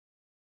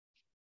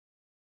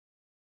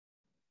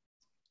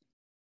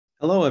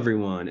Hello,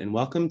 everyone, and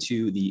welcome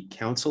to the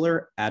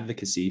Counselor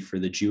Advocacy for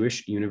the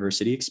Jewish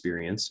University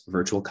Experience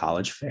Virtual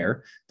College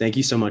Fair. Thank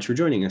you so much for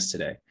joining us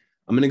today.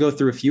 I'm going to go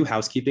through a few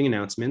housekeeping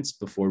announcements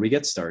before we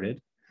get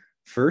started.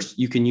 First,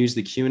 you can use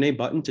the Q&A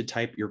button to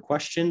type your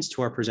questions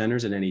to our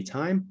presenters at any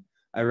time.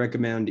 I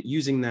recommend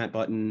using that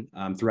button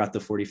throughout the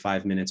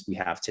 45 minutes we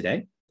have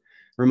today.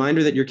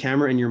 Reminder that your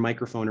camera and your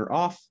microphone are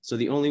off, so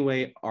the only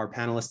way our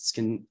panelists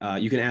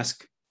you can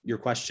ask your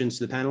questions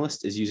to the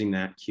panelists is using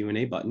that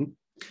Q&A button.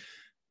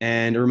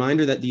 And a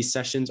reminder that these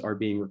sessions are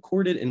being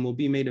recorded and will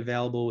be made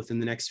available within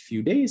the next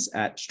few days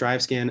at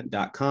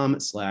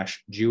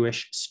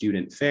strivescan.com/Jewish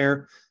Student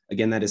Fair.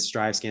 Again, that is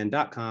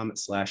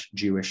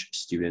strivescan.com/Jewish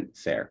Student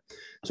Fair.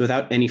 So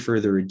without any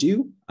further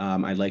ado,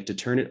 I'd like to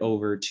turn it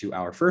over to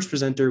our first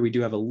presenter. We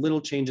do have a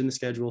little change in the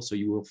schedule, so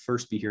you will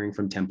first be hearing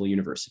from Temple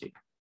University.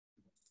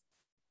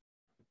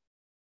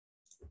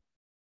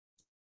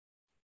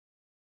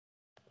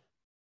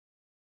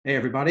 Hey,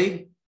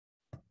 everybody.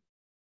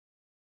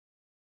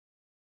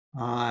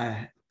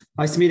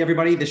 Nice to meet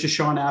everybody. This is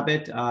Sean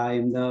Abbott.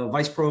 I'm the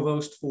Vice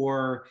Provost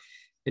for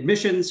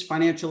Admissions,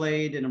 Financial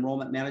Aid, and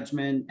Enrollment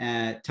Management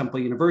at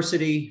Temple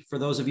University. For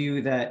those of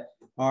you that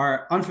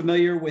are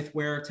unfamiliar with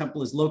where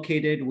Temple is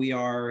located, we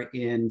are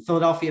in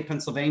Philadelphia,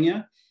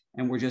 Pennsylvania,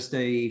 and we're just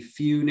a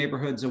few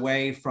neighborhoods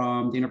away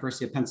from the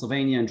University of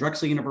Pennsylvania and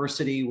Drexel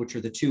University, which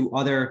are the two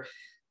other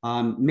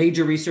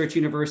major research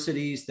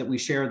universities that we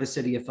share the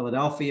city of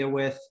Philadelphia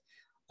with.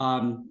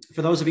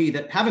 For those of you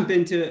that haven't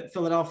been to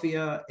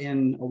Philadelphia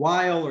in a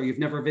while, or you've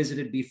never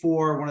visited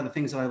before, one of the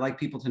things that I like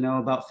people to know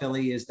about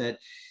Philly is that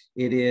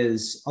it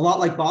is a lot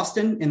like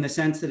Boston in the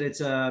sense that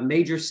it's a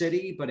major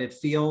city, but it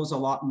feels a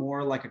lot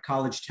more like a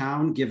college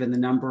town, given the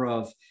number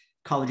of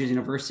colleges and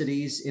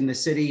universities in the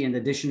city. In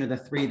addition to the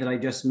three that I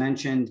just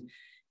mentioned,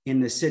 in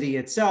the city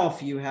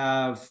itself, you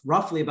have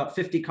roughly about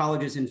 50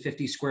 colleges in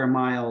 50 square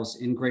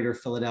miles in greater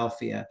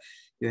Philadelphia.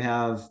 You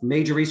have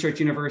major research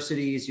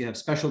universities, you have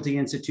specialty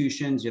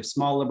institutions, you have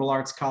small liberal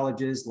arts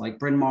colleges like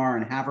Bryn Mawr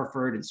and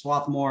Haverford and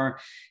Swarthmore.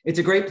 It's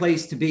a great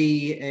place to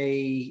be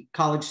a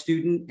college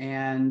student,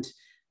 and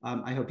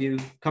I hope you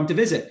come to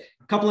visit.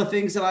 A couple of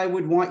things that I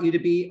would want you to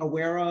be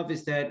aware of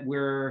is that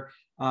we're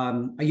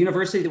a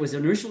university that was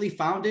initially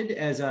founded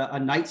as a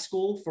night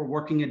school for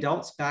working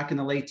adults back in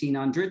the late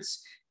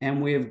 1800s,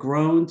 and we have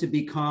grown to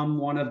become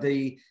one of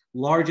the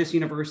largest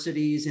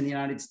universities in the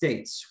United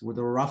States, where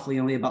there are roughly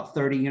only about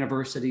 30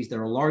 universities that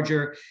are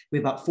larger. We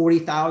have about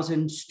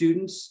 40,000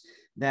 students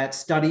that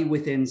study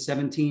within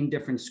 17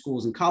 different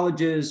schools and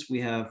colleges.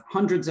 We have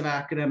hundreds of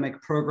academic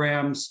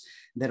programs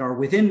that are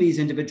within these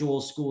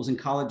individual schools and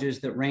colleges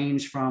that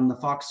range from the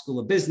Fox School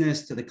of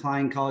Business to the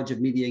Klein College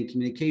of Media and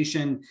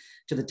Communication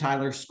to the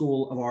Tyler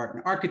School of Art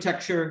and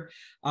Architecture.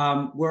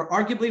 We're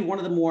arguably one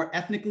of the more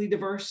ethnically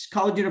diverse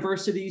college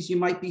universities you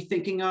might be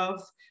thinking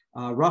of.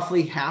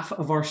 Roughly half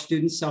of our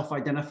students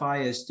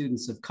self-identify as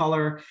students of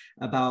color.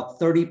 About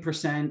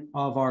 30%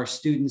 of our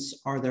students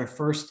are their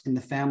first in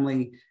the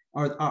family,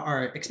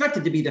 are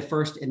expected to be the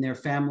first in their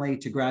family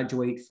to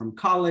graduate from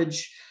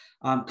college.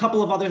 A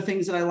couple of other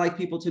things that I like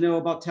people to know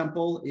about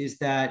Temple is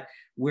that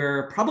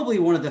we're probably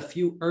one of the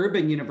few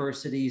urban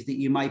universities that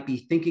you might be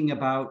thinking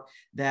about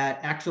that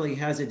actually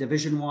has a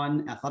Division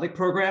I athletic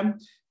program.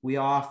 We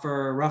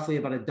offer roughly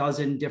about a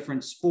dozen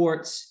different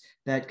sports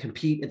that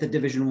compete at the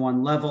Division I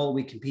level.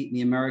 We compete in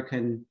the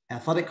American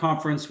Athletic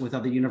Conference with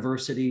other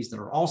universities that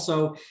are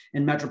also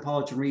in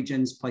metropolitan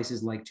regions,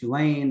 places like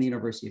Tulane, the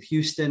University of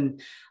Houston.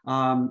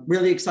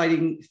 Really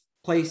exciting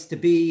place to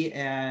be,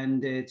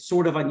 and it's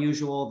sort of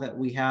unusual that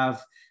we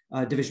have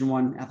a Division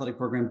I athletic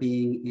program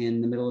being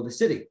in the middle of the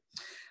city.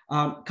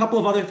 A couple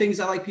of other things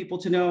I like people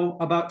to know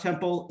about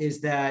Temple is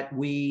that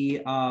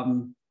we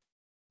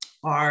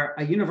are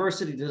a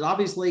university that's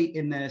obviously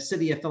in the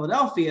city of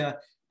Philadelphia,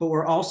 but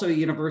we're also a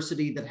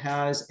university that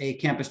has a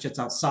campus just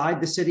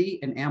outside the city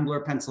in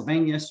Ambler,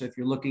 Pennsylvania. So if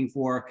you're looking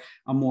for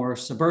a more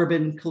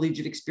suburban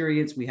collegiate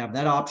experience, we have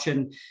that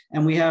option.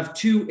 And we have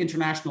two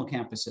international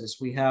campuses.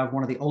 We have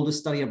one of the oldest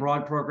study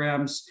abroad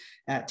programs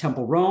at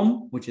Temple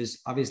Rome, which is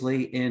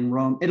obviously in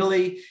Rome,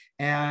 Italy.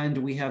 And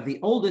we have the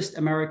oldest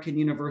American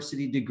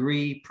university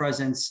degree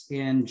presence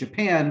in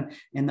Japan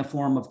in the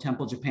form of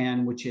Temple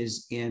Japan, which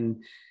is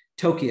in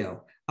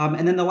Tokyo.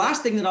 And then the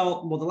last thing that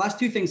the last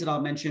two things that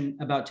I'll mention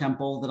about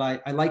Temple that I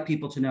like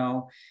people to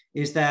know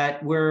is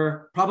that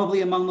we're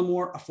probably among the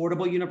more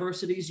affordable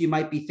universities you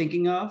might be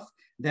thinking of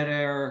that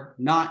are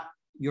not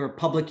your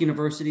public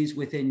universities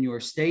within your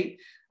state.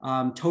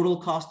 Total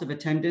cost of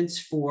attendance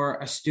for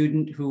a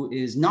student who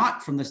is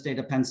not from the state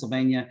of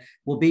Pennsylvania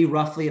will be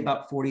roughly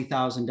about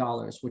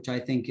 $40,000, which I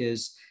think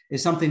is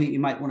something that you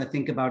might want to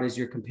think about as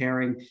you're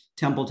comparing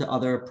Temple to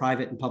other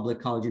private and public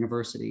college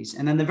universities.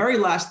 And then the very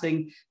last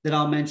thing that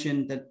I'll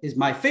mention that is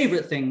my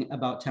favorite thing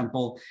about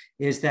Temple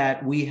is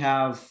that we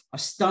have a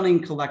stunning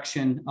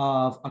collection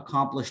of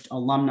accomplished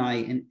alumni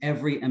in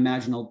every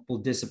imaginable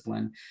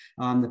discipline.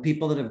 The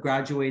people that have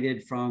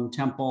graduated from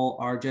Temple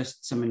are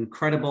just some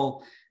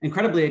incredible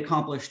incredibly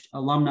accomplished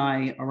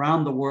alumni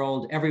around the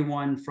world,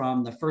 everyone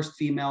from the first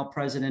female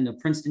president of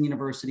Princeton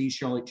University,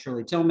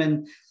 Shirley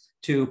Tillman,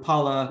 to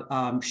Paula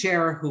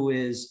Scher, who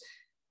is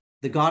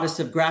the goddess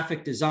of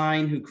graphic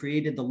design, who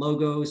created the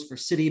logos for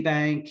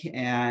Citibank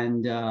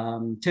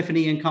and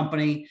Tiffany and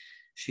Company.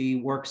 She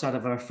works out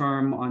of a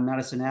firm on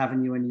Madison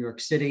Avenue in New York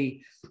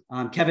City.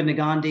 Kevin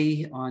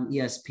Negandhi on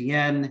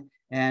ESPN.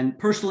 And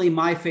personally,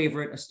 my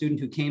favorite, a student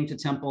who came to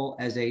Temple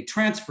as a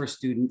transfer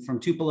student from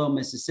Tupelo,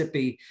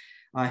 Mississippi.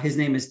 His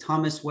name is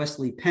Thomas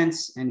Wesley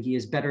Pence, and he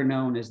is better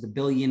known as the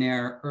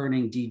billionaire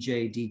earning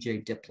DJ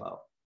Diplo.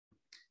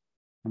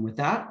 And with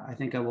that, I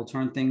think I will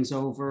turn things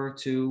over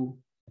to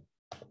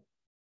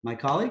my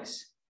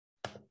colleagues.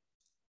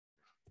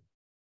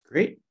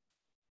 Great.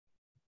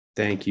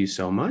 Thank you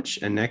so much.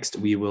 And next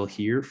we will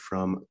hear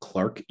from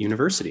Clark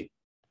University.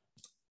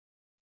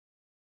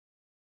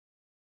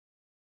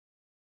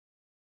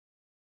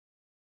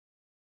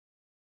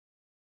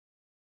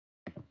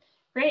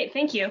 Great,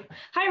 thank you.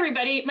 Hi,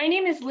 everybody. My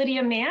name is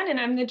Lydia Mann, and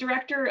I'm the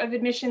Director of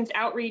Admissions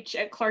Outreach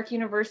at Clark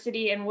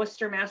University in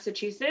Worcester,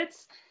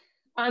 Massachusetts.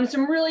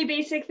 Some really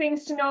basic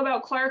things to know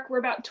about Clark. We're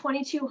about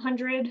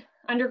 2,200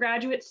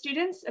 undergraduate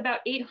students, about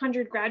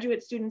 800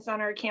 graduate students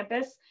on our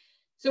campus.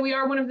 So we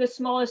are one of the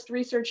smallest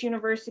research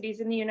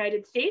universities in the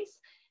United States.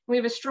 We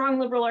have a strong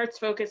liberal arts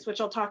focus, which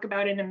I'll talk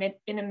about in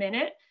a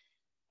minute.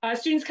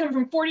 Students come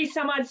from 40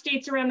 some odd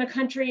states around the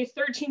country.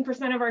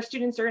 13% of our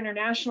students are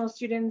international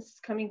students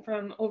coming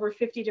from over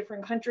 50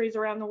 different countries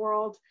around the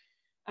world.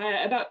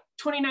 About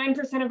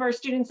 29% of our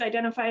students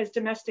identify as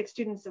domestic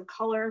students of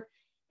color.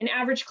 An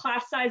average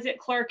class size at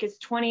Clark is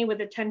 20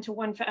 with a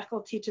 10-to-1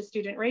 faculty to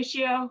student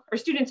ratio, or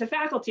student to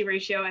faculty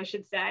ratio, I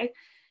should say.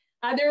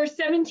 There are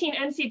 17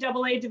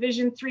 NCAA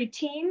Division III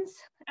teams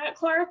at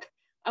Clark,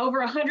 over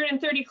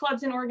 130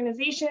 clubs and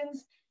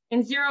organizations,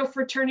 and 0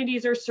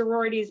 fraternities or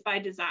sororities by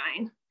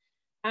design.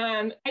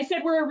 I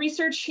said we're a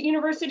research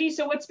university,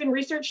 so what's been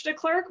researched at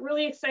Clark?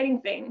 Really exciting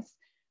things.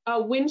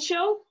 Wind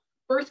chill,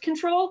 birth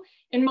control,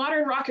 and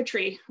modern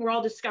rocketry were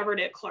all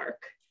discovered at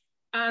Clark.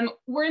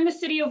 We're in the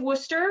city of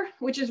Worcester,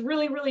 which is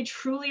really, really,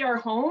 truly our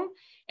home.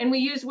 And we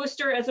use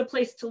Worcester as a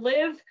place to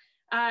live,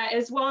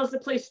 as well as a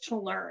place to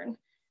learn.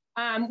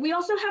 We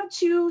also have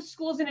 2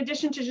 schools in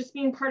addition to just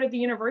being part of the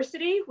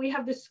university. We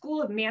have the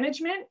School of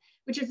Management,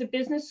 which is a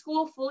business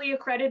school, fully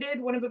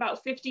accredited, one of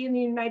about 50 in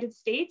the United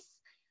States.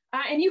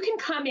 And you can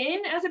come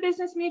in as a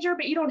business major,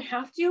 but you don't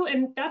have to.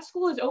 And that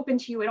school is open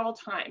to you at all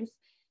times.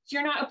 So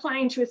you're not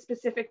applying to a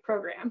specific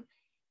program.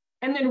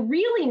 And then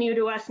really new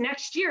to us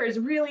next year is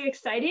really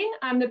exciting.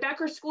 The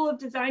Becker School of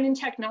Design and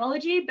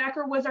Technology.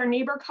 Becker was our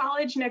neighbor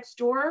college next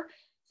door.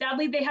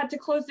 Sadly, they had to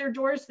close their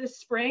doors this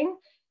spring.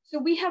 So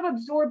we have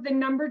absorbed the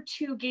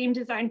 #2 game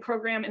design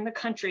program in the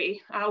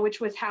country, which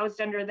was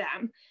housed under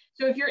them.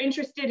 So if you're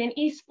interested in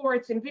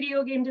esports and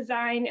video game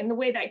design and the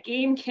way that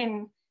game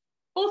can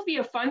both be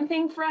a fun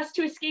thing for us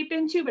to escape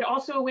into, but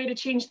also a way to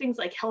change things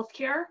like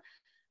healthcare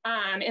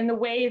and the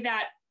way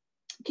that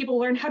people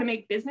learn how to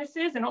make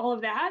businesses and all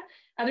of that,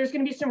 there's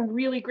going to be some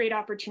really great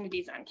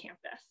opportunities on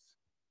campus.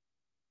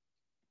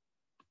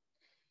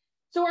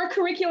 So our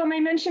curriculum, I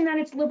mentioned that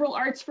it's liberal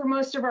arts for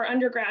most of our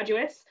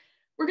undergraduates.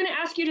 We're going to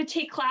ask you to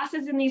take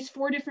classes in these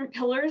 4 different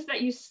pillars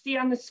that you see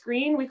on the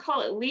screen. We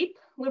call it LEAP,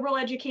 Liberal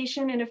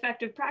Education and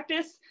Effective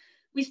Practice.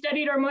 We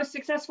studied our most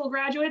successful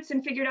graduates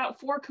and figured out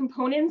 4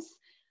 components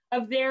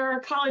of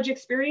their college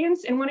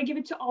experience and want to give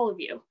it to all of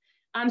you.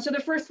 So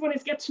the first one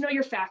is get to know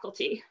your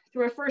faculty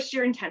through a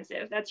first-year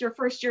intensive. That's your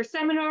first-year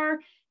seminar.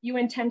 You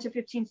and 10 to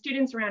 15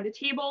 students around a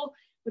table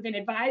with an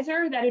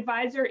advisor. That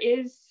advisor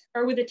is,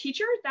 or with a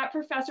teacher, that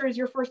professor is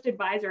your first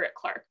advisor at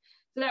Clark.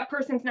 So that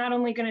person's not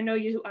only going to know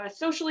you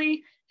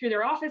socially through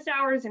their office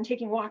hours and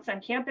taking walks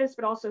on campus,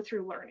 but also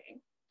through learning.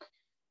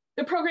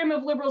 The program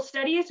of liberal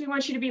studies, we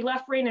want you to be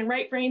left brain and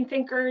right brain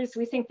thinkers.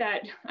 We think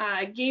that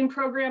game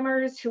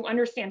programmers who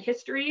understand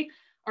history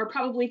are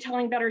probably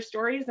telling better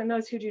stories than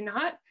those who do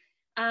not.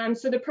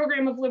 So the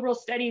program of liberal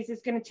studies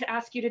is going to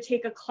ask you to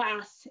take a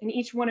class in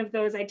each one of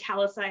those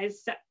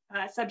italicized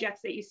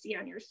subjects that you see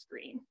on your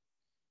screen.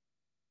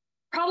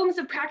 Problems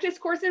of practice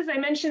courses, I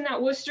mentioned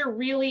that Worcester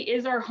really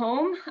is our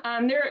home.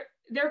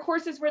 They're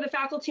courses where the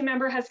faculty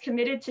member has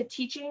committed to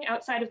teaching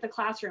outside of the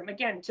classroom,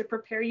 again, to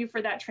prepare you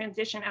for that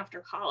transition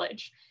after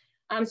college.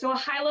 So a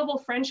high-level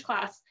French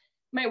class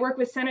might work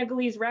with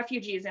Senegalese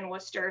refugees in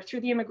Worcester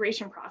through the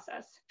immigration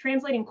process,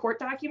 translating court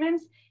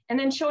documents, and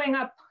then showing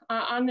up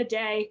on the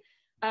day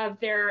of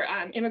their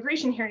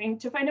immigration hearing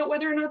to find out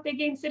whether or not they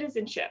gain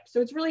citizenship. So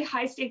it's really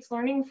high-stakes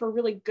learning for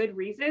really good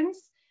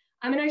reasons.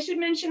 And I should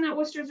mention that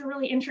Worcester is a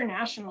really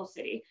international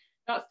city.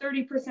 About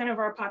 30% of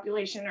our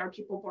population are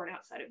people born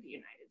outside of the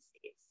United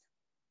States.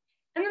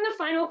 And then the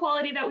final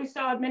quality that we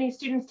saw many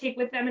students take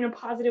with them in a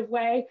positive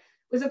way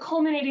was a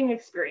culminating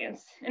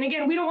experience. And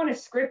again, we don't want to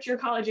script your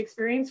college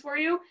experience for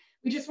you.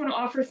 We just want to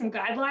offer some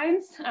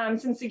guidelines,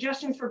 some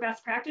suggestions for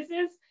best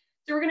practices.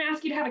 So we're going to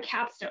ask you to have a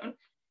capstone.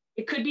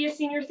 It could be a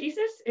senior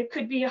thesis. It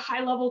could be a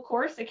high-level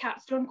course, a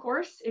capstone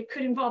course. It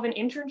could involve an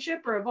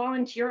internship or a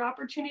volunteer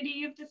opportunity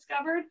you've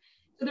discovered.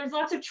 So there's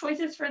lots of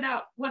choices for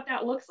that, what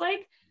that looks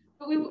like.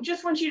 But we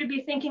just want you to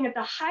be thinking at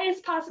the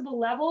highest possible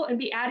level and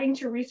be adding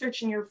to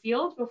research in your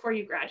field before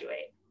you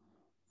graduate.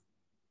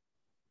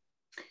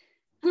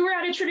 If we were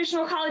at a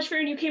traditional college fair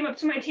and you came up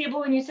to my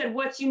table and you said,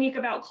 what's unique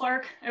about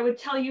Clark? I would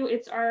tell you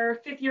it's our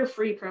 5th year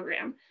free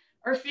program,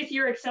 our 5th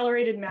year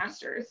accelerated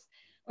master's.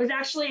 I was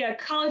actually a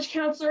college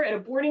counselor at a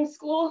boarding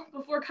school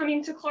before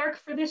coming to Clark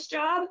for this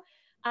job.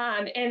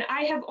 And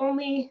I have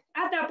only,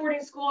 at that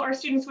boarding school, our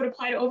students would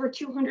apply to over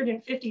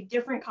 250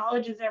 different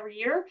colleges every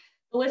year.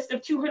 The list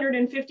of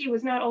 250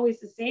 was not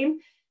always the same.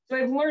 So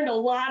I've learned a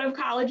lot of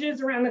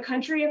colleges around the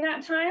country in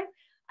that time.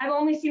 I've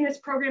only seen this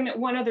program at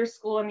one other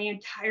school in the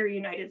entire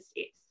United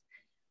States.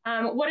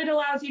 What it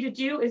allows you to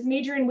do is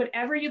major in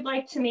whatever you'd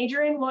like to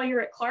major in while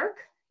you're at Clark.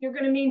 You're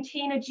going to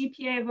maintain a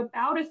GPA of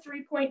about a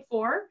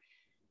 3.4.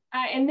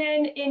 And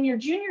then in your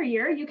junior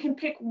year, you can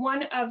pick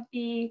one of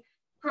the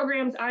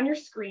programs on your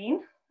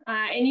screen,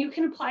 and you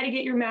can apply to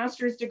get your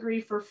master's degree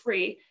for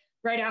free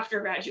right after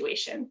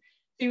graduation.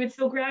 So you would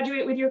still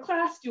graduate with your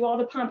class, do all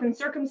the pomp and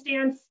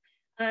circumstance,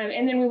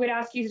 and then we would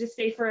ask you to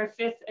stay for a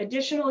 5th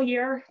additional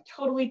year,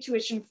 totally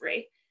tuition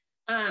free.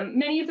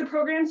 Many of the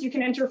programs you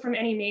can enter from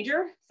any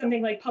major,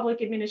 something like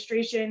public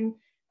administration,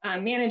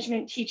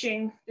 management,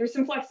 teaching. There's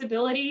some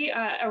flexibility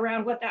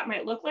around what that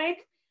might look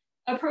like.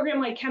 A program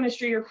like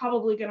chemistry, you're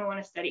probably going to want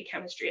to study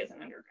chemistry as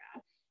an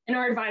undergrad, and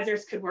our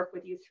advisors could work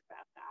with you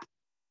throughout that.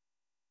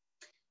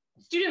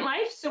 Student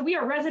life, so we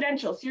are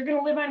residential, so you're going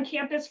to live on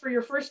campus for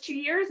your first 2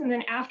 years, and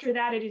then after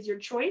that, it is your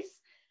choice.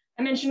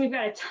 I mentioned we've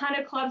got a ton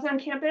of clubs on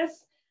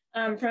campus,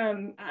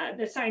 from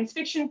the science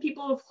fiction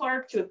people of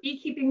Clark to a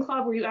beekeeping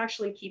club where you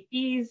actually keep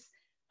bees,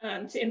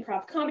 to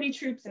improv comedy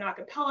troupes and a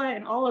cappella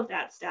and all of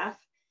that stuff.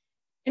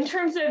 In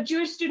terms of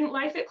Jewish student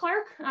life at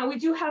Clark, we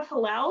do have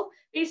Hillel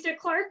based at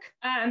Clark,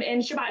 and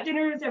Shabbat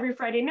dinners every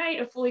Friday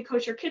night, a fully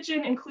kosher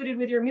kitchen included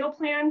with your meal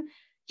plan,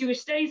 Jewish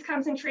studies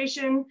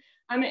concentration,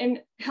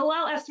 and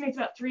Hillel estimates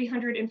about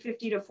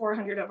 350 to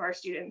 400 of our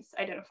students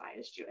identify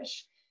as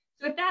Jewish.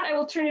 So with that, I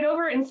will turn it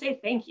over and say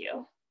thank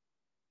you.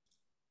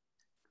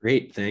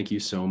 Great, thank you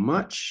so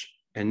much.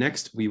 And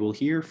next, we will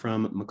hear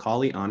from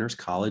Macaulay Honors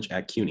College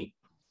at CUNY.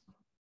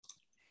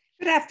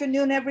 Good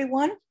afternoon,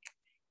 everyone.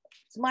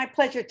 It's my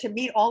pleasure to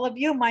meet all of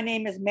you. My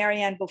name is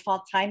Marianne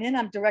Bufalt-Tynan.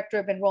 I'm Director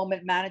of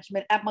Enrollment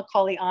Management at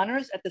Macaulay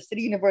Honors at the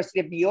City University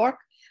of New York.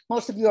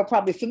 Most of you are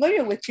probably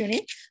familiar with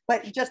CUNY,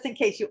 but just in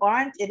case you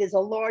aren't, it is a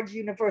large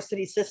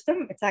university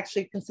system. It's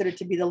actually considered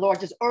to be the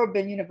largest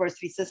urban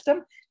university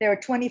system. There are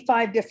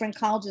 25 different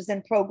colleges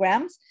and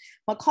programs.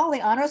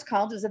 Macaulay Honors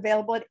College is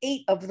available at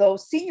 8 of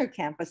those senior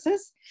campuses.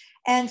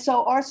 And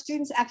so our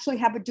students actually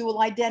have a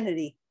dual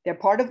identity. They're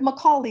part of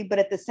Macaulay, but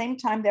at the same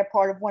time, they're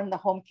part of one of the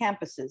home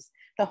campuses.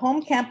 The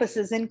home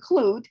campuses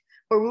include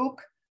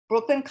Baruch,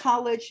 Brooklyn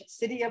College,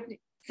 City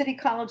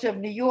College of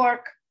New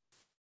York,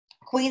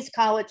 Queens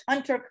College,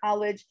 Hunter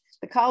College,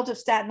 the College of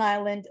Staten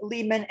Island,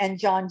 Lehman, and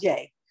John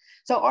Jay.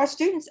 So our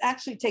students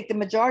actually take the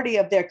majority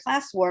of their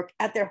classwork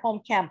at their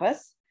home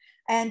campus,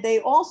 and they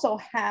also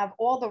have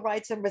all the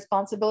rights and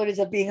responsibilities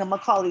of being a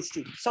Macaulay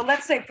student. So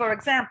let's say, for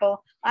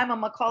example, I'm a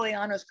Macaulay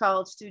Honors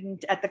College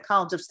student at the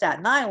College of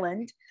Staten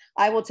Island.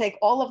 I will take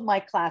all of my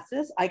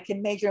classes. I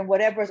can major in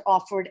whatever is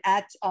offered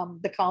at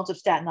the College of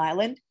Staten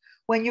Island.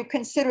 When you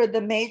consider the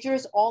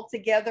majors all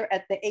together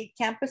at the 8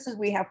 campuses,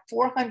 we have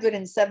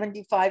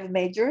 475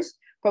 majors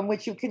from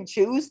which you can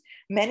choose.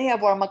 Many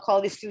of our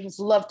Macaulay students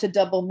love to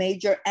double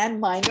major and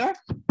minor.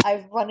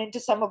 I've run into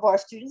some of our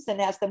students and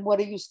asked them, what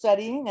are you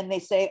studying? And they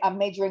say, I'm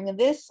majoring in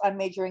this, I'm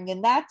majoring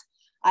in that.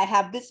 I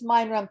have this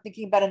minor, I'm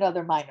thinking about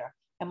another minor.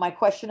 And my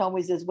question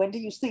always is, when do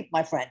you sleep,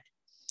 my friend?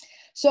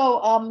 So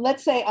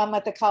let's say I'm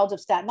at the College of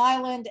Staten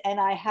Island and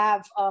I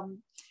have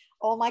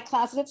all my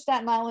classes at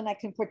Staten Island. I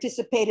can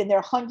participate in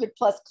their 100+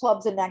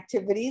 clubs and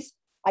activities.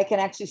 I can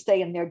actually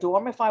stay in their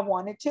dorm if I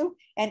wanted to.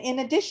 And in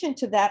addition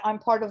to that, I'm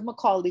part of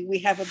Macaulay. We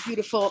have a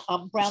beautiful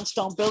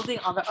brownstone building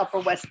on the Upper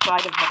West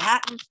Side of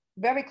Manhattan,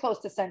 very close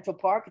to Central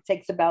Park. It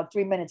takes about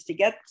 3 minutes to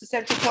get to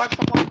Central Park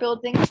from our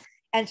building.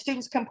 And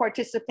students can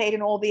participate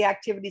in all the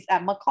activities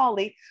at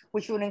Macaulay,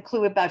 which would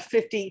include about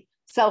 50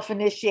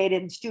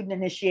 self-initiated and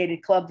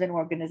student-initiated clubs and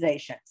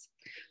organizations.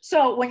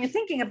 So when you're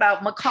thinking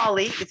about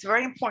Macaulay, it's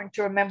very important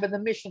to remember the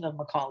mission of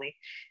Macaulay.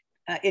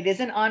 It is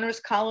an honors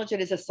college.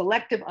 It is a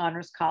selective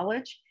honors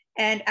college.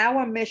 And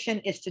our mission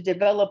is to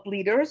develop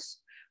leaders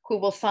who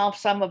will solve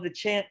some of the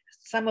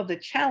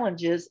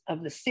challenges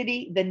of the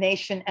city, the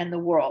nation, and the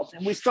world.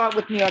 And we start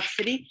with New York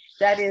City.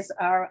 That is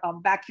our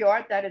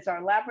backyard. That is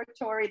our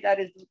laboratory. That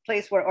is the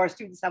place where our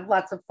students have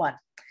lots of fun.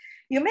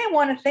 You may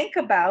want to think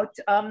about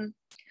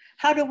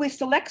how do we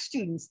select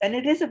students? And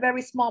it is a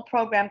very small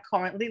program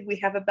currently. We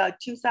have about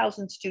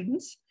 2,000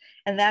 students,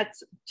 and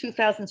that's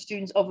 2,000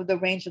 students over the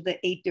range of the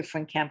 8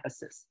 different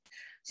campuses.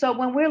 So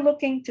when we're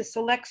looking to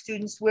select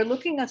students, we're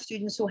looking at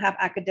students who have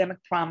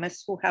academic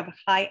promise, who have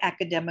high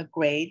academic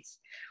grades.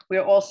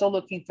 We're also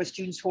looking for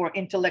students who are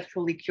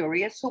intellectually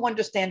curious, who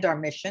understand our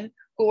mission,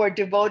 who are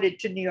devoted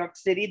to New York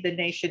City, the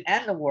nation,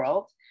 and the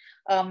world.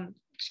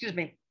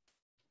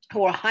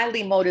 who are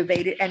highly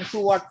motivated and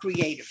who are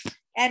creative.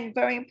 And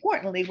very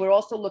importantly, we're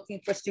also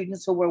looking for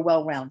students who are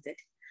well-rounded.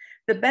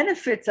 The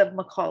benefits of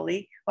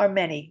Macaulay are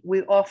many.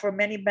 We offer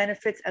many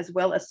benefits as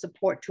well as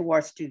support to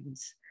our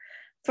students.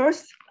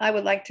 First, I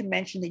would like to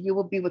mention that you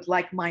will be with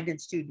like-minded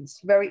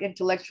students, very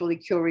intellectually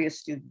curious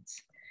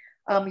students.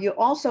 You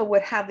also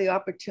would have the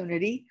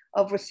opportunity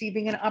of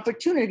receiving an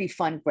opportunity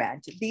fund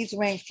grant. These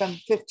range from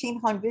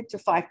 $1,500 to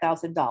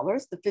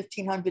 $5,000. The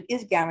 $1,500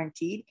 is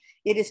guaranteed.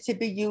 It is to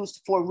be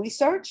used for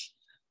research,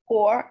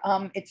 or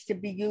it's to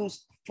be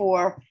used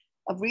for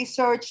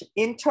research,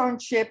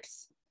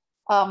 internships,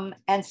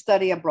 and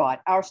study abroad.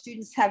 Our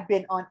students have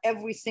been on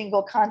every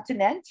single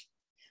continent,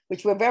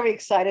 which we're very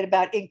excited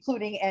about,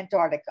 including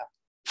Antarctica.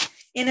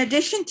 In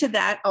addition to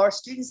that, our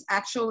students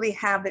actually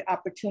have the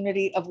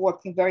opportunity of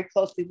working very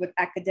closely with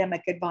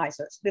academic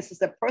advisors. This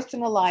is a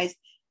personalized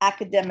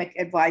academic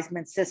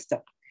advisement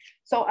system.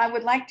 So I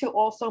would like to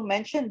also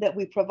mention that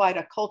we provide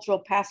a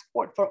cultural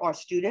passport for our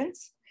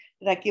students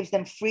that gives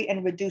them free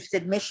and reduced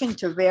admission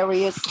to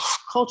various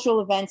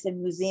cultural events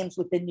and museums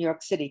within New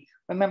York City.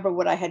 Remember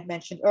what I had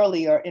mentioned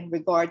earlier in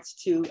regards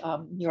to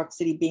New York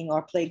City being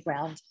our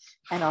playground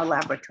and our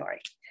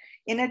laboratory.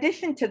 In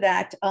addition to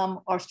that,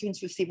 our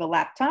students receive a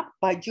laptop.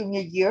 By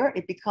junior year,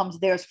 it becomes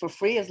theirs for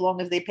free as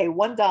long as they pay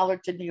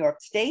 $1 to New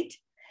York State.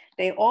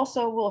 They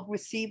also will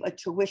receive a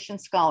tuition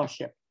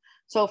scholarship.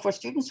 So for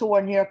students who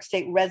are New York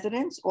State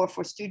residents, or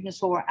for students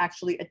who are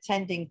actually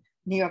attending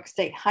New York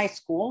State high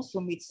schools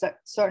who meet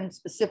certain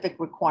specific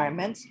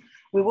requirements,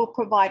 we will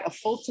provide a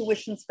full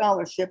tuition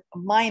scholarship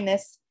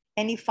minus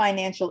any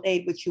financial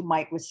aid which you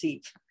might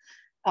receive.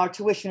 Our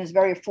tuition is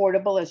very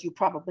affordable, as you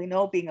probably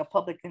know, being a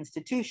public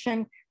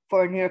institution.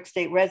 For a New York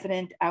State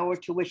resident, our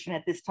tuition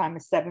at this time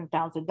is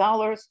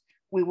 $7,000.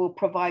 We will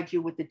provide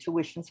you with the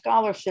tuition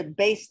scholarship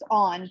based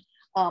on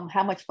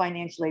how much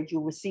financial aid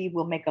you receive.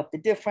 Will make up the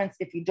difference.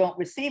 If you don't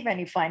receive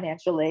any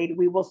financial aid,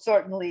 we will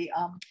certainly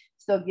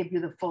still give you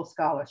the full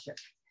scholarship.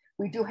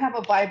 We do have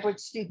a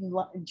vibrant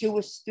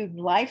Jewish student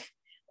life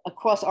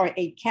across our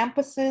 8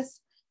 campuses.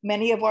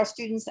 Many of our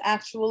students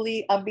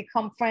actually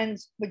become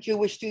friends with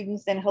Jewish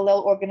students and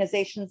Hillel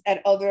organizations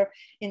at other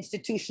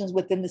institutions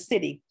within the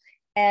city.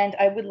 And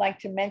I would like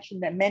to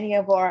mention that many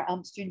of our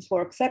students who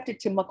are accepted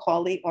to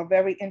Macaulay are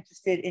very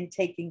interested in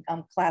taking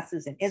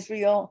classes in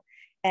Israel.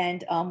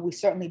 And we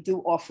certainly do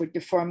offer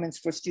deferments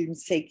for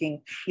students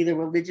taking either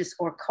religious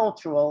or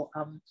cultural,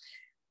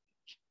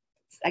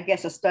 I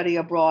guess, a study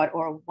abroad,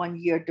 or a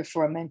 1-year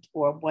deferment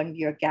or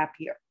 1-year gap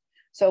year.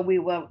 So we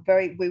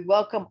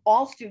welcome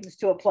all students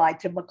to apply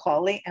to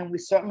Macaulay, and we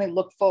certainly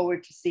look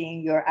forward to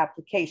seeing your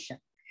application.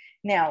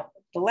 Now,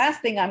 the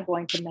last thing I'm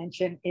going to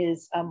mention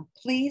is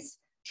please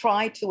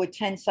try to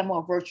attend some of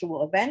our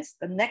virtual events.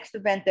 The next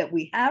event that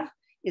we have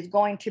is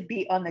going to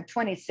be on the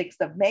 26th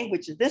of May,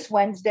 which is this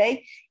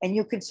Wednesday. And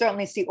you can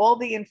certainly see all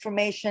the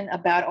information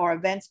about our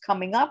events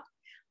coming up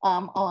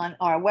on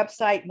our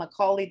website,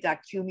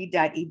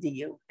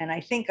 macaulay.cuny.edu. And I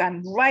think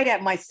I'm right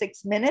at my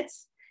 6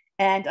 minutes.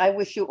 And I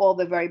wish you all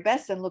the very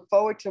best and look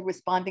forward to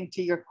responding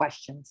to your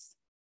questions.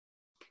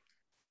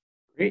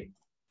 Great.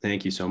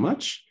 Thank you so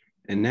much.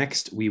 And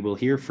next, we will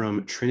hear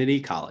from Trinity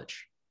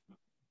College.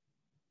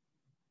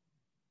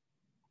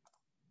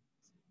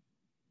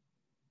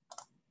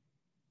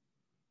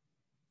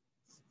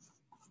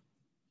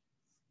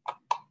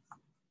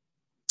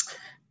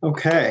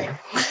 Okay,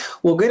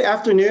 well, good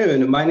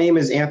afternoon. My name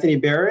is Anthony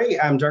Berry.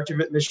 I'm Director of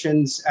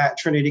Admissions at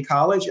Trinity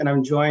College, and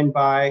I'm joined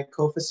by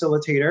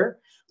co-facilitator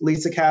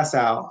Lisa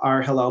Cassow,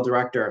 our Hillel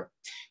Director.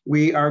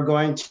 We are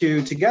going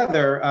to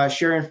together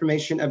share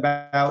information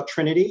about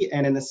Trinity,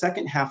 and in the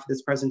second half of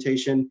this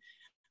presentation,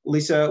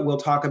 Lisa will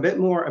talk a bit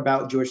more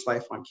about Jewish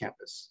life on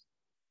campus.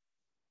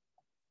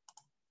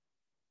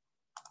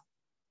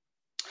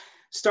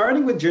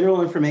 Starting with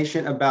general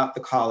information about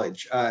the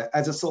college.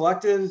 As a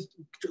selective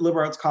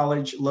liberal arts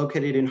college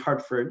located in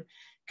Hartford,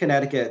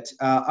 Connecticut,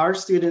 our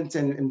students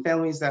and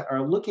families that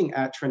are looking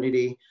at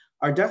Trinity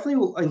are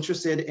definitely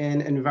interested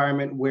in an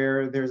environment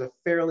where there's a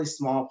fairly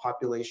small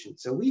population.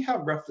 So we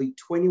have roughly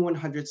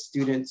 2,100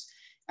 students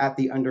at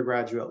the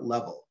undergraduate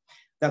level.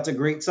 That's a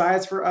great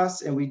size for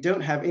us, and we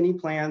don't have any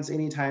plans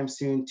anytime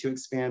soon to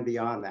expand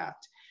beyond that.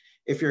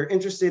 If you're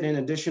interested in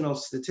additional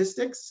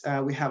statistics,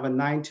 we have a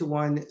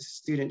 9-to-1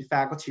 student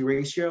faculty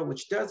ratio,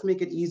 which does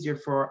make it easier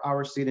for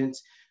our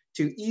students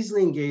to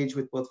easily engage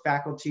with both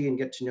faculty and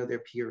get to know their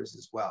peers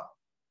as well.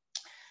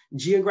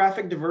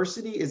 Geographic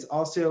diversity is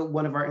also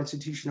one of our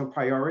institutional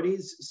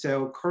priorities.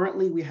 So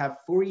currently we have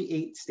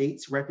 48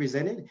 states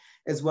represented,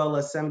 as well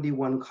as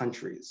 71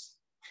 countries.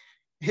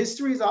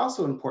 History is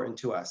also important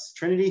to us.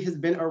 Trinity has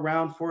been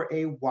around for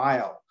a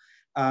while.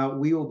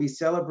 We will be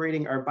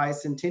celebrating our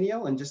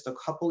bicentennial in just a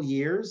couple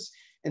years.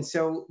 And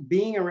so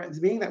being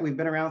that we've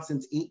been around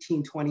since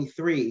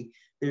 1823,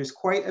 there's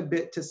quite a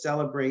bit to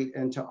celebrate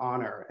and to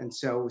honor. And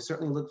so we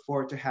certainly look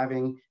forward to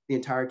having the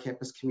entire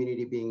campus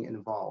community being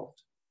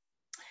involved.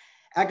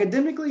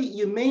 Academically,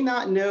 you may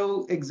not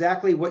know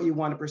exactly what you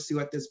want to pursue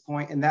at this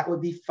point, and that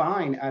would be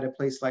fine at a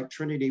place like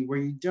Trinity, where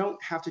you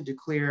don't have to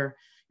declare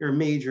your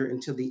major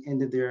until the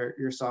end of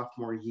your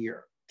sophomore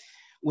year.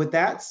 With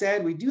that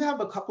said, we do have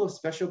a couple of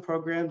special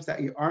programs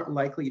that you aren't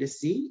likely to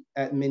see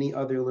at many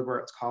other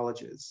liberal arts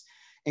colleges,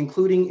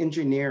 including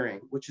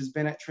engineering, which has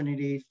been at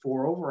Trinity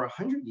for over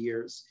 100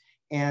 years,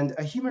 and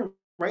a human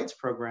rights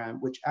program,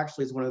 which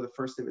actually is one of the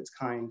first of its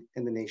kind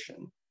in the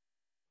nation.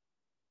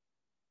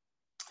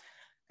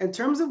 In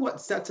terms of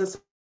what sets us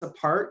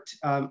apart,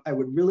 I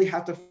would really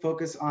have to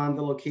focus on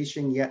the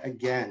location yet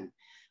again.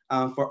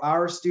 For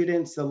our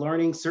students, the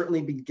learning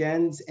certainly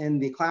begins in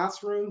the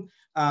classroom,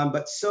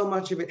 but so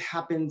much of it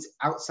happens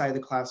outside the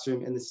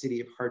classroom in the city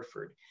of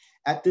Hartford.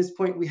 At this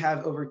point, we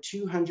have over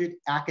 200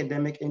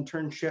 academic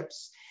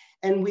internships,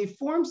 and we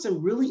formed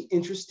some really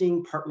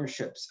interesting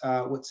partnerships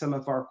with some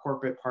of our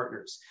corporate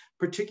partners,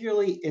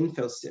 particularly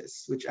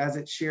Infosys, which, as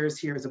it shares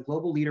here, is a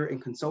global leader in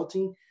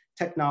consulting,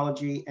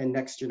 technology, and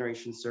next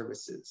generation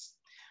services.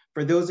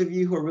 For those of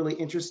you who are really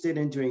interested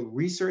in doing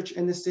research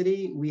in the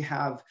city, we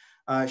have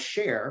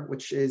SHARE,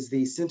 which is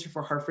the Center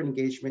for Hartford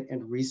Engagement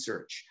and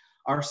Research.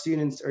 Our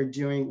students are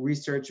doing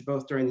research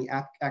both during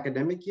the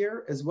academic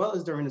year as well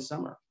as during the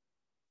summer.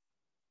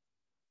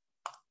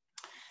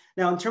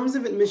 Now, in terms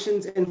of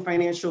admissions and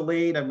financial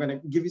aid, I'm going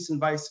to give you some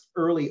advice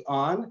early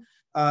on.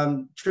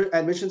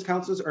 Admissions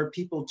counselors are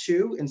people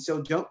too, and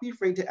so don't be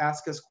afraid to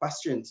ask us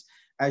questions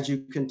as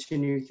you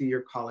continue through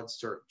your college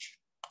search.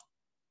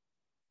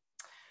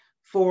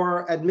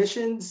 For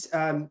admissions,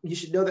 you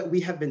should know that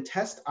we have been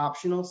test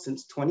optional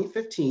since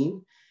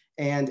 2015.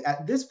 And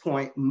at this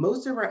point,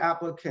 most of our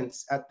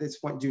applicants at this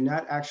point do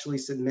not actually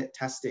submit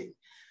testing.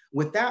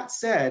 With that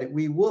said,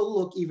 we will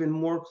look even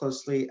more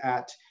closely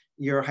at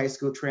your high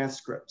school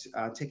transcript,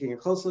 taking a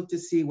close look to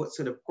see what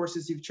sort of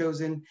courses you've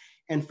chosen.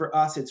 And for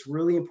us, it's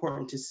really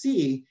important to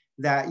see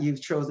that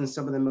you've chosen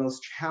some of the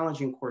most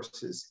challenging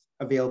courses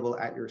available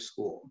at your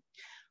school.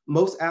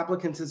 Most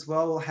applicants as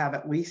well will have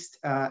at least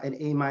an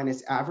A-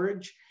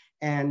 average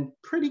and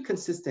pretty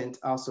consistent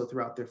also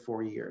throughout their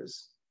 4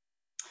 years.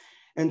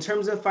 In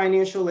terms of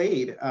financial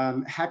aid,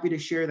 I'm happy to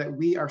share that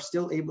we are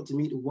still able to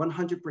meet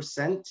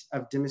 100%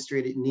 of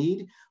demonstrated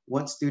need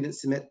once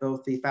students submit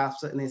both the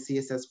FAFSA and the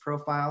CSS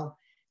profile,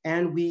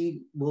 and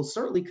we will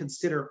certainly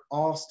consider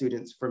all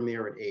students for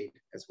merit aid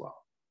as well.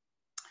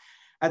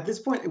 At this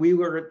point,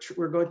 we're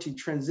going to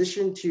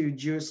transition to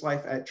Jewish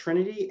life at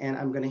Trinity, and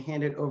I'm going to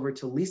hand it over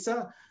to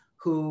Lisa,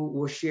 who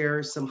will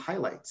share some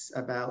highlights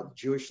about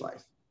Jewish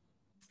life.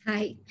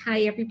 Hi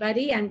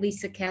everybody. I'm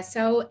Lisa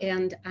Casso,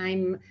 and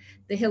I'm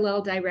the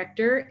Hillel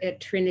director at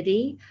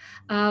Trinity.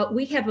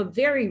 We have a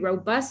very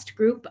robust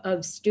group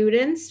of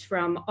students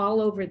from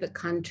all over the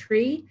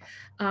country.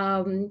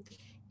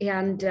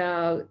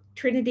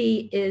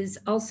 Trinity is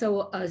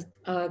also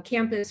a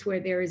campus where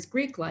there is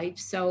Greek life.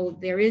 So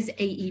there is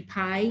AE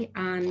Pi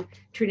on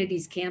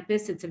Trinity's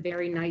campus. It's a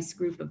very nice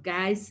group of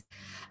guys.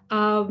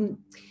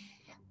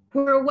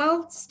 We're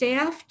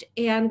well-staffed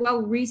and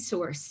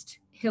well-resourced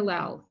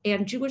Hillel,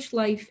 and Jewish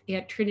life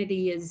at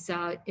Trinity is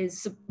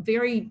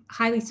very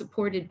highly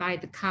supported by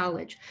the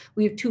college.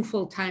 We have 2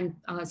 full-time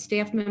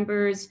staff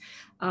members,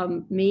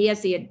 me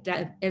as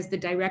the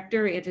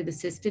director and an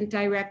assistant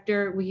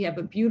director. We have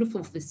a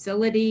beautiful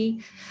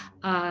facility,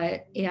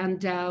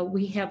 and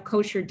we have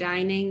kosher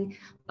dining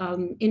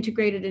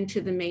integrated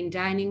into the main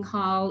dining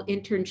hall,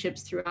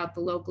 internships throughout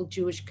the local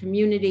Jewish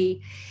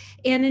community.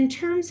 And in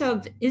terms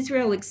of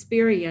Israel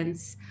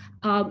experience,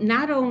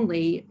 not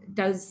only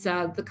does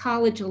the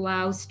college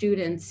allow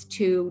students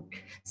to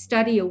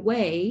study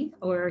away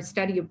or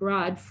study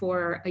abroad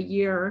for a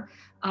year,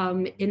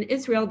 in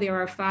Israel there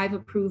are 5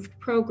 approved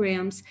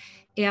programs,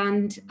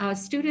 and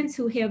students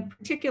who have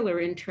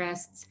particular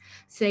interests,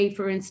 say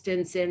for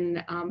instance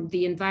in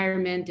the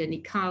environment and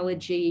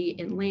ecology,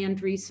 in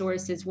land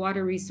resources,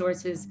 water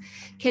resources,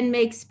 can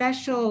make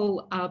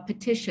special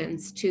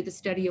petitions to the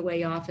study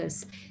away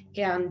office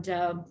and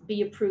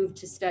be approved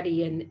to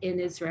study in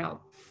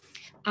Israel.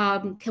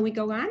 Can we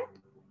go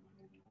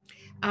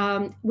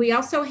on? We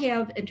also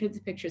have, in terms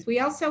of pictures, we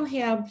also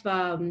have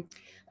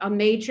a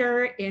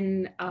major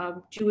in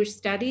Jewish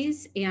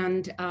studies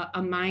and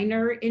a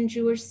minor in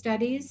Jewish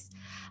studies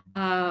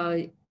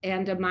and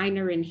a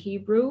minor in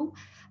Hebrew.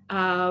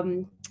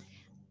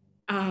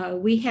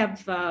 We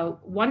have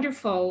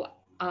wonderful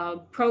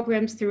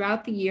programs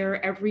throughout the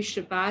year. Every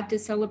Shabbat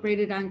is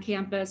celebrated on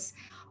campus,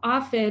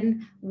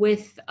 often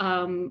with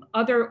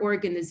other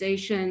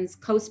organizations.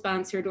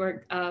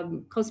 Co-sponsored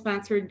themed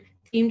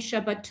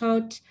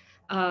Shabbatot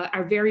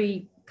are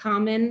very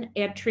common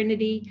at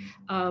Trinity,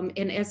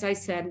 and as I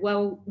said,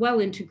 well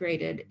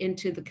integrated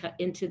into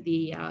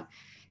the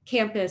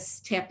campus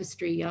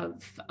tapestry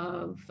of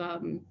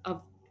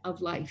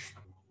life.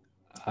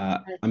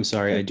 I'm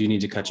sorry, I do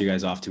need to cut you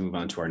guys off to move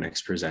on to our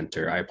next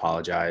presenter. I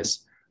apologize,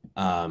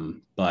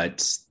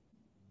 but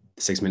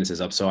 6 minutes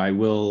is up. So I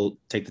will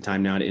take the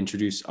time now to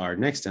introduce our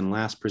next and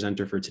last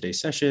presenter for today's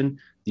session,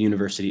 the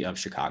University of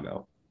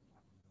Chicago.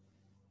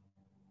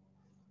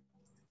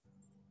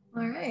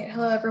 All right.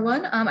 Hello,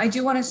 everyone. I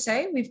do want to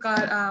say we've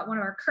got one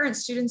of our current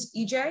students,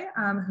 EJ,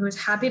 who is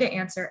happy to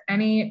answer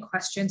any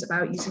questions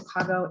about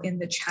UChicago in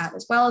the chat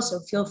as well.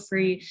 So feel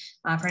free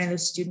for any of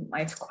those student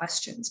life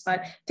questions.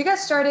 But to get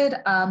started,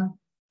 I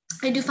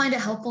do find it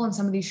helpful in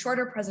some of these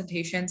shorter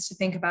presentations to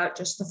think about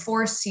just the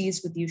 4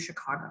 C's with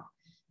UChicago: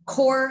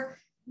 core,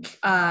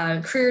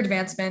 career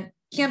advancement,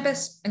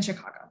 campus, and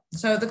Chicago.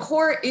 So the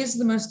core is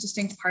the most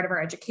distinct part of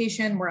our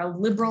education. We're a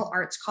liberal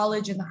arts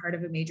college in the heart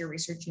of a major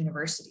research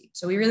university.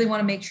 So we really want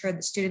to make sure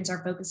that students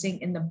are focusing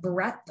in the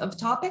breadth of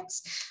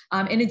topics,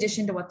 in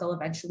addition to what they'll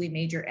eventually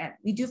major in.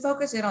 We do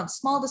focus in on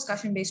small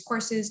discussion-based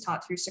courses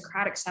taught through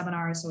Socratic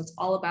seminars. So it's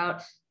all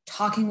about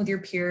talking with your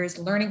peers,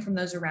 learning from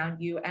those around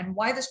you. And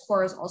why this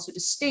core is also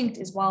distinct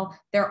is while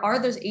there are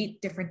those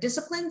 8 different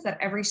disciplines that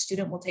every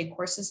student will take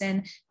courses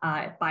in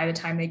by the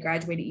time they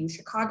graduate at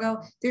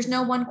UChicago, there's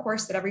no one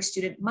course that every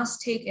student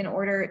must take in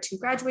order to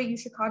graduate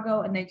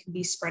UChicago, and they can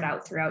be spread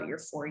out throughout your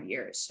 4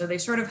 years. So they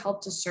sort of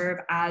help to serve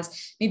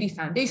as maybe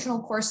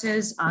foundational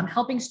courses,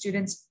 helping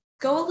students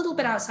go a little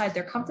bit outside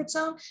their comfort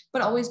zone,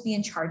 but always be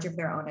in charge of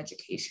their own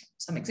education.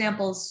 Some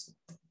examples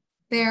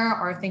there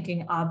are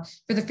thinking of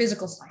for the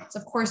physical science.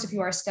 Of course, if you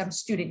are a STEM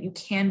student, you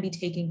can be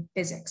taking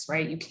physics,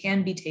 right? You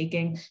can be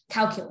taking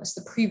calculus,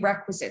 the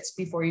prerequisites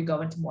before you go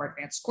into more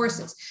advanced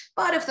courses.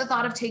 But if the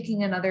thought of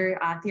taking another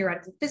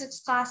theoretical physics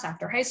class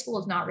after high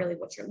school is not really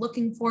what you're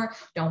looking for,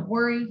 don't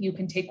worry. You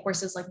can take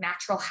courses like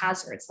natural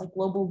hazards, like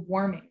global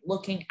warming,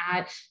 looking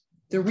at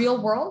the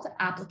real world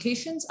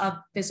applications of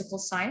physical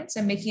science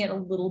and making it a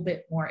little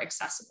bit more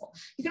accessible.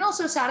 You can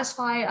also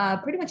satisfy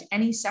pretty much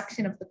any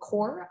section of the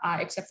core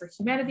except for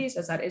humanities,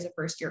 as that is a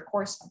first-year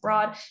course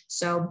abroad.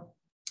 So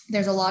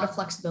there's a lot of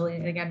flexibility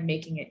and again,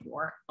 making it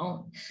your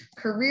own.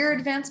 Career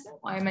advancement,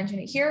 why I mention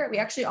it here, we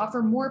actually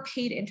offer more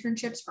paid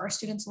internships for our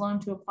students alone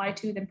to apply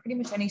to than pretty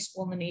much any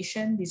school in the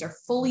nation. These are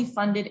fully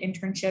funded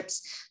internships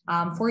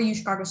for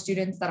UChicago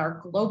students that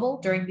are global.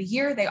 During the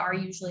year, they are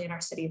usually in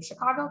our city of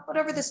Chicago, but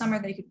over the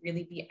summer, they could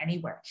really be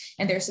anywhere.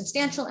 And they're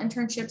substantial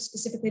internships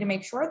specifically to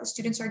make sure the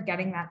students are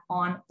getting that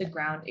on the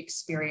ground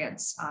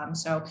experience.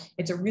 So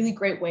it's a really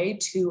great way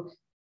to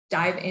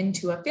dive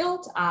into a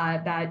field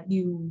that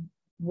you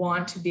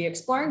want to be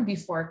exploring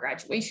before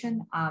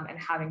graduation and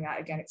having that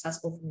again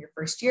accessible from your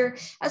first year,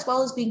 as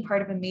well as being part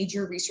of a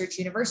major research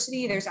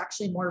university. There's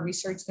actually more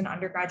research than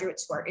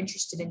undergraduates who are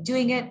interested in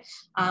doing it,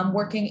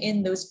 working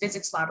in those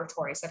physics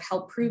laboratories that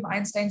help prove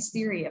Einstein's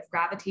theory of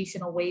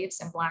gravitational waves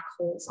and black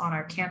holes on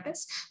our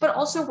campus, but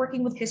also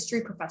working with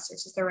history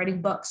professors as they're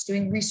writing books,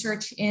 doing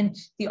research in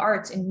the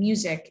arts, in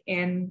music,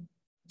 in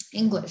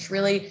English,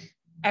 really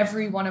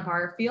every one of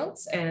our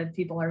fields,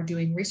 people are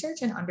doing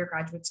research and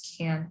undergraduates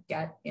can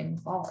get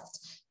involved.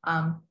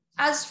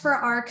 As for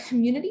our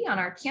community on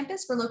our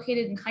campus, we're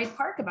located in Hyde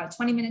Park, about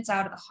 20 minutes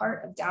out of the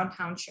heart of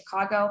downtown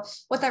Chicago.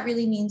 What that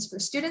really means for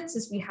students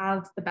is we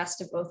have the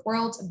best of both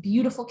worlds, a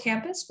beautiful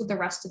campus with the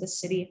rest of the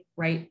city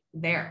right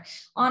there.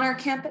 On our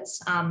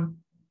campus,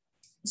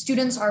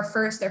 students are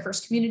their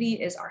first community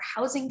is our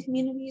housing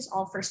communities.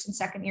 All first and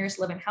second years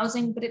live in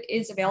housing, but it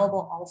is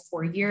available all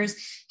 4 years.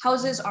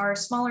 Houses are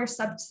smaller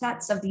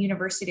subsets of the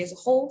university as a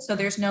whole. So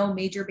there's no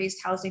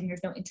major-based housing,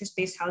 there's no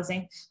interest-based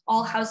housing.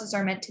 All houses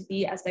are meant to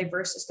be as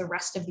diverse as the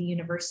rest of the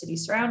university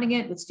surrounding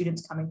it, with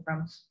students coming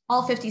from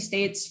all 50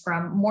 states,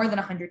 from more than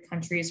 100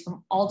 countries,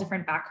 from all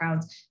different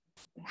backgrounds,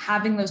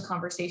 having those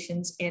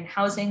conversations in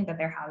housing that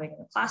they're having in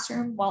the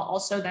classroom, while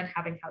also then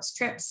having house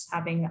trips,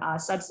 having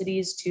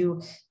subsidies to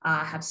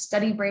have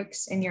study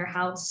breaks in your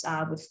house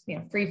with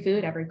free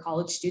food. Every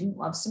college student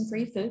loves some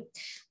free food.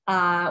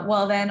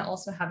 While then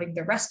also having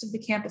the rest of the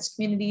campus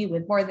community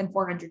with more than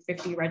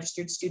 450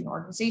 registered student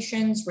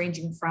organizations,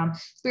 ranging from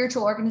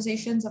spiritual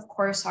organizations. Of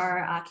course,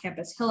 our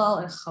campus Hillel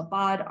and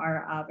Chabad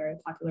are very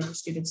popular for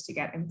students to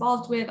get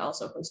involved with,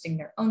 also hosting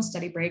their own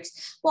study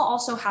breaks, while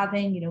also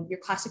having your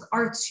classic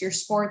arts, your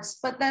sports,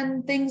 but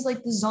then things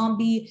like the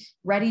Zombie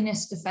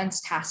Readiness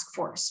Defense Task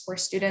Force, where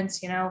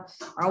students are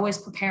always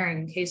preparing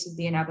in case of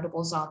the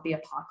inevitable zombie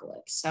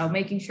apocalypse. So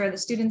making sure the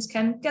students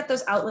can get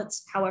those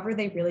outlets however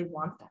they really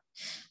want them.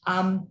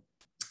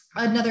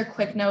 Another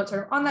quick note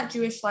sort of on that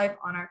Jewish life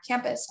on our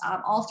campus,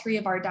 all 3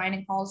 of our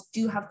dining halls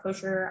do have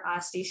kosher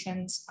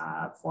stations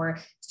for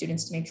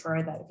students to make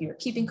sure that if you're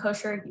keeping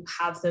kosher, you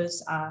have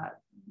those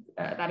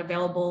that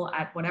available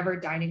at whatever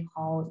dining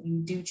hall you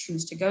do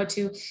choose to go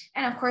to.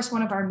 And of course,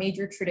 one of our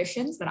major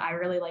traditions that I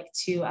really like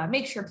to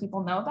make sure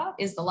people know about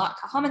is the Lat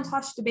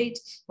Hamantash debate,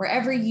 where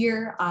every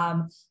year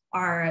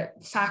our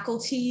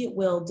faculty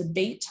will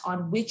debate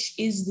on which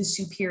is the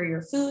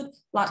superior food,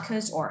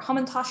 latkes or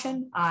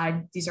hamantashen.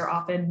 These are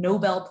often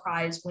Nobel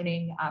Prize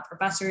winning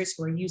professors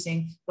who are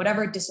using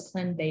whatever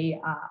discipline they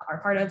are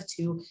part of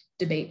to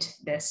debate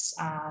this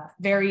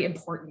very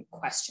important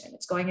question.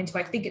 It's going into,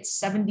 I think it's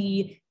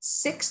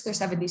 76th or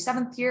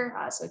 77th year,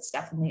 so it's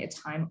definitely a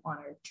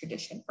time-honored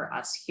tradition for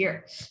us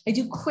here. I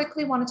do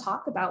quickly want to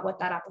talk about what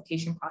that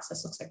application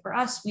process looks like for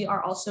us. We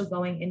are also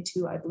going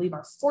into, I believe,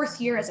 our 4th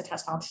year as a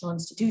test optional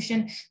institution.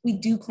 We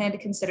do plan to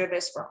consider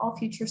this for all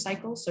future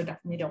cycles, so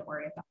definitely don't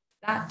worry about it.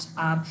 that.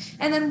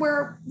 And then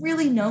we're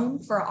really known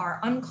for our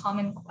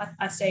uncommon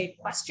essay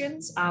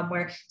questions,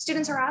 where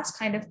students are asked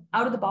kind of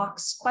out of the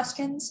box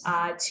questions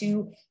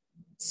to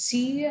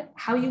see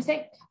how you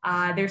think.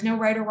 There's no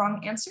right or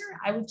wrong answer.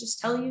 I would just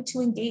tell you to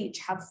engage,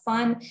 have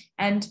fun,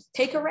 and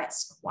take a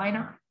risk. Why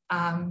not?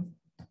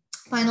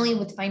 Finally,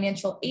 with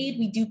financial aid,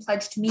 we do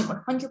pledge to meet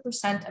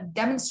 100% of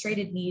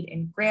demonstrated need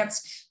in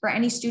grants for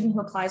any student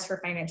who applies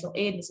for financial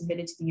aid and is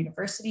admitted to the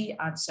university.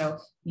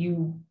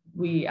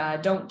 We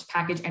don't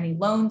package any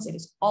loans. It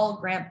is all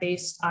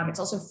grant-based. It's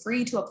also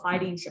free to apply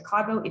to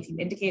UChicago if you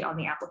indicate on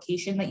the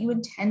application that you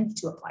intend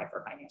to apply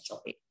for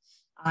financial aid.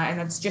 And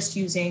that's just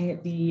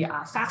using the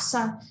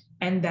FAFSA.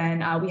 And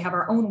then we have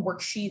our own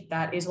worksheet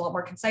that is a lot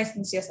more concise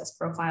than the CSS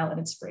profile, and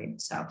it's free.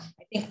 So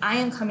I think I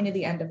am coming to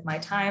the end of my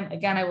time.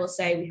 Again, I will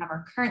say we have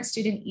our current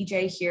student,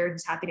 EJ, here,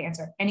 who's happy to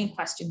answer any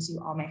questions you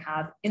all may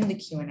have in the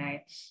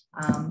Q&A.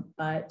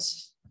 But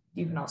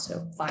you can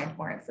also find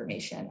more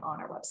information on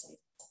our website.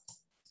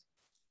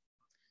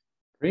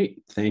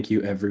 Great, thank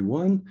you,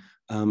 everyone.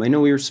 I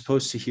know we were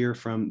supposed to hear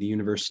from the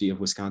University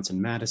of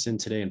Wisconsin-Madison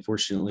today.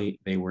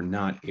 Unfortunately, they were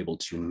not able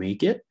to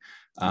make it.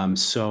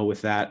 So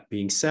with that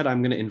being said,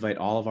 I'm going to invite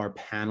all of our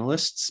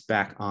panelists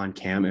back on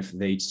cam if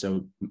they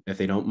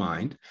don't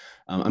mind.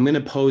 I'm going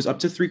to pose up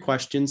to 3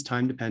 questions,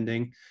 time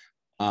depending,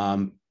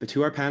 but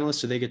to our panelists,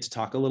 so they get to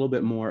talk a little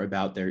bit more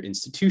about their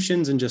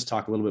institutions and just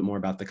talk a little bit more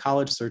about the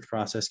college search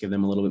process, give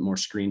them a little bit more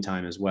screen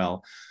time as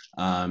well.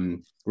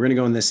 We're going to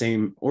go in the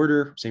same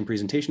order, same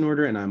presentation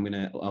order, and I'm going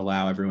to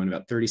allow everyone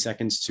about 30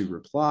 seconds to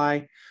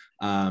reply.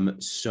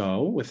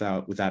 So with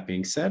that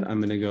being said, I'm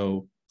going to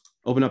go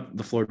open up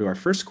the floor to our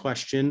first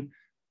question.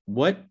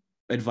 What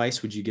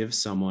advice would you give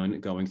someone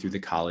going through the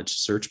college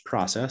search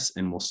process?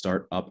 And we'll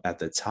start up at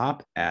the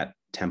top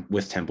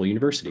with Temple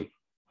University.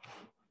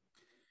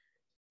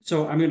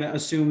 So I'm going to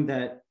assume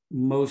that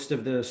most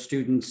of the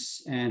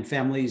students and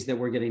families that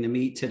we're getting to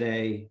meet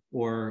today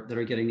or that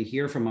are getting to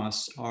hear from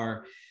us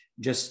are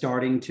just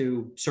starting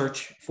to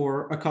search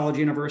for a college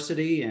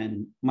university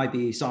and might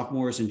be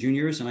sophomores and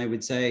juniors. And I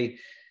would say,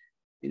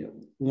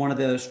 one of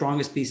the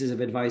strongest pieces of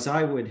advice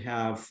I would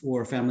have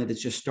for a family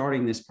that's just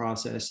starting this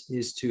process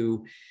is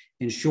to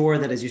ensure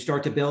that as you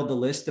start to build the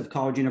list of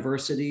college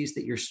universities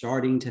that you're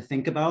starting to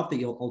think about that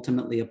you'll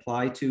ultimately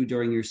apply to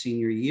during your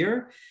senior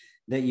year,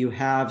 that you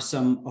have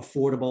some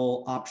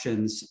affordable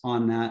options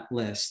on that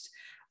list.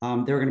 There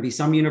are going to be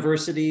some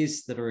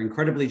universities that are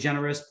incredibly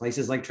generous,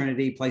 places like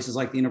Trinity, places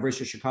like the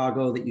University of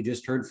Chicago that you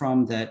just heard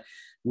from, that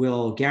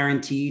will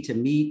guarantee to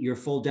meet your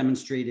full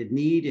demonstrated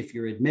need if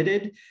you're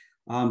admitted.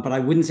 But I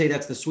wouldn't say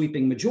that's the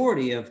sweeping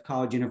majority of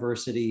college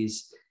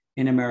universities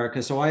in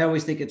America. So I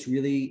always think it's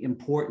really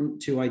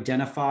important to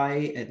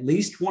identify at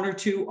least 1 or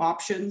 2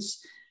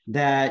 options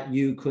that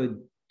you could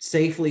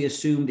safely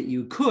assume that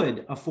you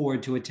could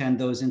afford to attend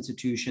those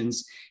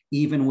institutions,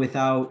 even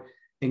without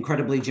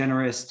incredibly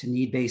generous to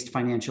need-based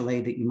financial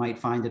aid that you might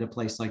find at a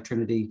place like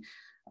Trinity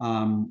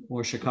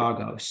or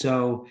Chicago.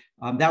 So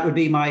that would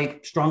be my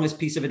strongest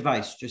piece of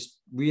advice, just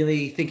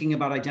really thinking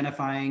about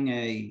identifying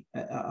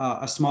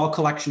a small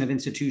collection of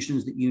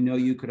institutions that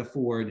you could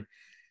afford,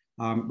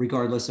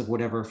 regardless of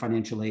whatever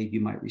financial aid you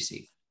might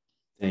receive.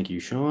 Thank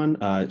you, Sean.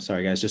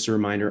 Sorry, guys, just a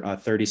reminder, a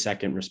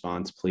 30-second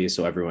response, please,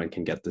 so everyone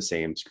can get the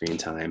same screen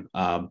time.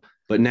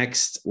 But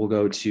next, we'll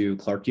go to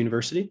Clark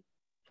University.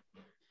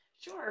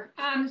 Sure.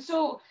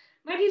 So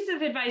my piece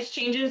of advice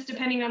changes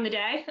depending on the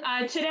day.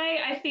 Today,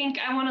 I think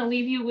I want to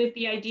leave you with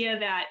the idea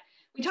that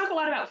we talk a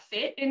lot about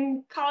fit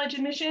in college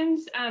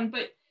admissions,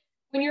 but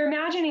when you're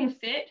imagining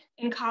fit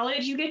in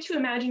college, you get to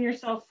imagine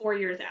yourself 4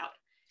 years out.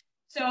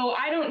 So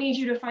I don't need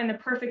you to find the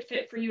perfect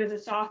fit for you as a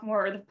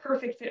sophomore or the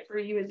perfect fit for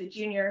you as a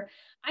junior.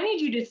 I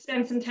need you to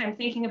spend some time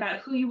thinking about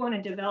who you want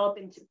to develop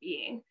into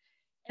being.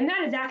 And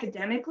that is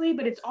academically,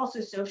 but it's also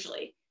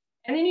socially.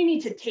 And then you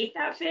need to take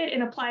that fit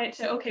and apply it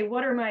to, okay,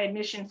 what are my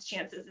admissions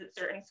chances at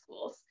certain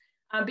schools?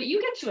 But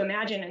you get to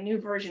imagine a new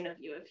version of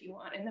you if you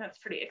want, and that's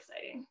pretty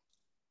exciting.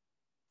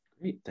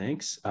 Great,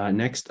 thanks.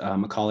 Next,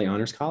 Macaulay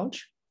Honors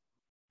College.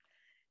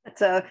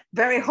 That's a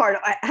very hard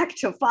act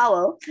to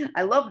follow.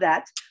 I love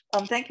that.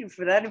 Thank you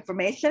for that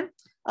information.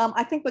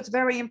 I think what's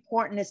very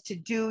important is to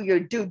do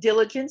your due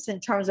diligence in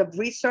terms of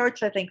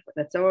research. I think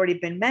that's already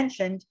been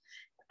mentioned.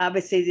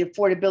 Obviously, the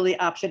affordability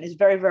option is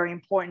very, very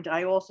important.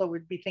 I also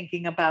would be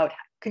thinking about,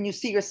 can you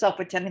see yourself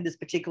attending this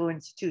particular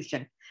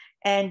institution?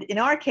 And in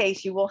our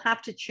case, you will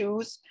have to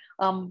choose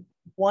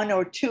 1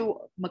 or 2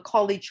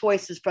 Macaulay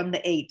choices from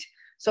the 8.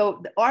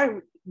 So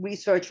our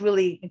research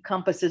really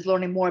encompasses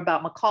learning more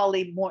about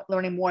Macaulay,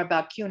 learning more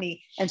about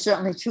CUNY, and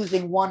certainly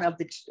choosing one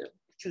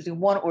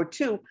or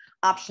 2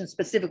 options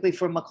specifically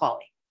for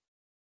Macaulay.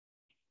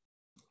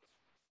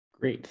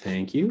 Great,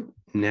 thank you.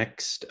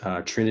 Next,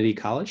 Trinity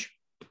College.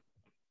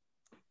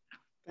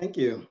 Thank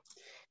you.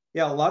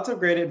 Yeah, lots of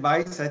great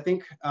advice. I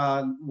think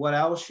what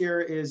I'll share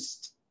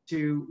is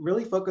to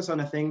really focus on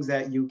the things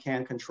that you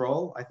can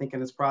control. I think in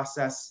this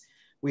process,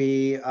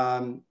 we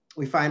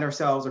find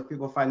ourselves, or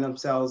people find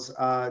themselves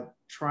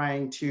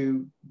trying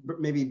to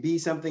maybe be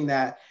something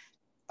that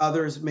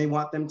others may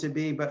want them to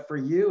be, but for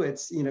you,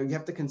 it's, you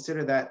have to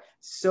consider that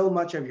so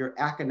much of your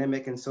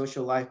academic and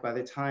social life by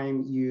the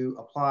time you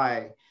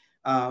apply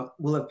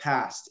will have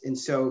passed. And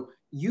so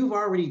you've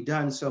already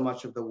done so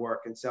much of the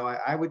work. And so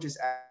I would just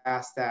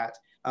ask that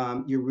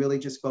you really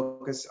just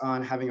focus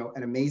on having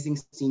an amazing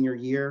senior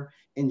year,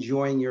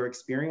 enjoying your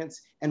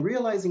experience, and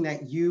realizing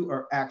that you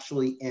are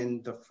actually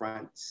in the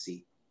front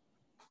seat.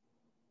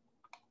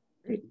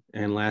 Great.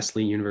 And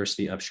lastly,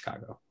 University of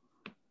Chicago.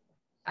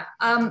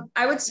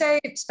 I would say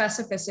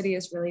specificity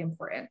is really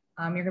important.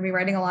 You're going to be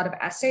writing a lot of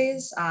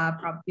essays.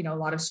 Probably, a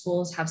lot of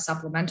schools have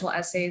supplemental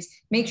essays.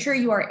 Make sure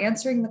you are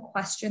answering the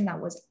question that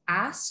was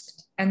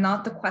asked and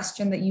not the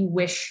question that you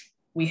wish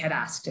we had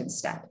asked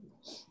instead,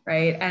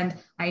 right? And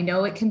I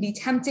know it can be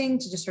tempting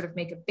to just sort of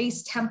make a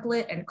base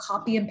template and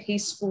copy and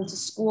paste school to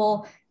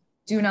school.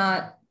 Do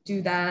not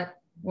do that.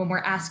 When we're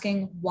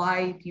asking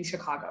why U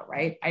Chicago,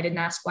 right? I didn't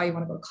ask why you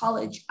want to go to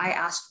college. I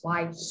asked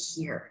why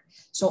here.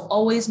 So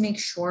always make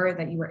sure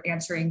that you are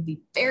answering the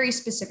very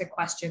specific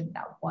question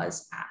that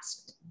was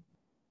asked.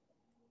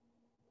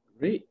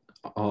 Great.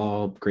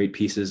 All great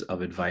pieces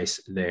of advice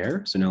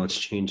there. So now let's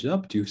change it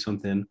up, do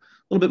something a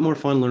little bit more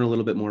fun, learn a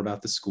little bit more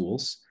about the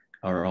schools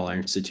or all our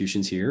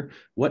institutions here.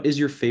 What is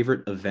your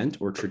favorite event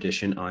or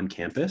tradition on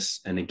campus?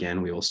 And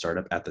again, we will start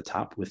up at the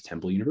top with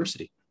Temple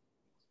University.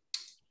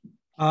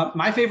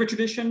 My favorite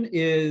tradition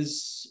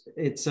is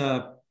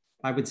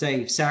I would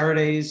say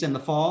Saturdays in the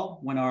fall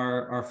when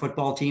our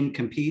football team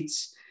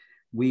competes.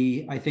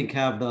 We, I think,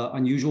 have the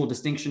unusual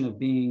distinction of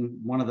being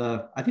one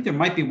of I think there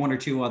might be one or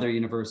two other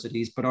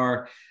universities, but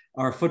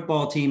our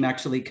football team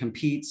actually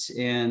competes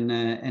in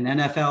an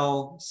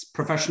NFL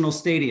professional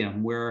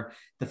stadium where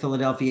the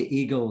Philadelphia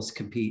Eagles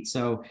compete.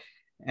 So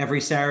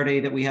every Saturday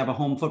that we have a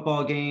home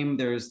football game,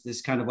 there's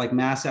this kind of like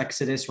mass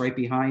exodus right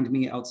behind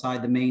me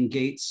outside the main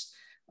gates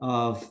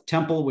of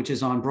Temple, which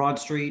is on Broad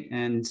Street,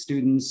 and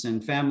students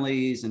and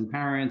families and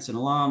parents and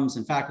alums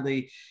and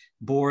faculty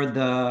board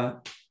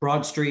the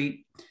Broad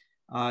Street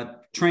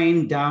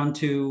train down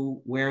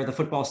to where the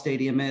football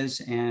stadium is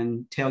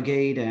and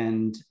tailgate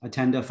and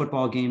attend a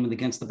football game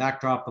against the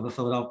backdrop of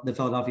the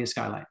Philadelphia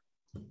skyline.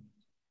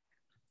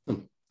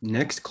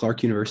 Next,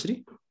 Clark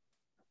University.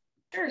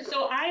 Sure.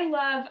 So I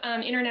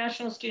love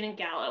International Student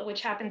Gala,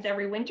 which happens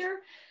every winter.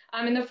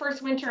 In the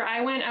first winter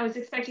I went, I was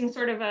expecting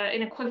sort of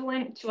an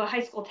equivalent to a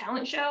high school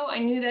talent show. I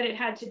knew that it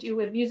had to do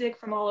with music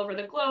from all over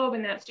the globe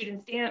and that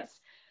students dance.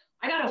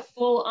 I got a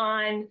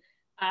full-on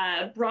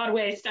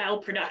Broadway style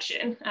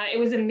production. It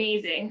was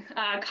amazing.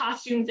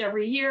 Costumes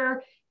every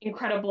year,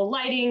 incredible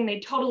lighting. They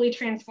totally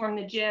transformed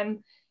the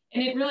gym.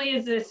 And it really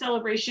is a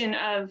celebration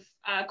of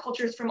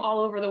cultures from all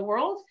over the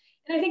world.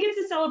 And I think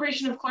it's a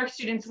celebration of Clark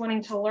students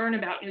wanting to learn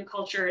about new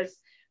cultures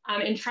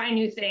and try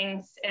new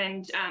things.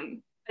 And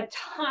a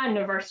ton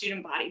of our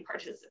student body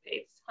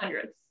participates,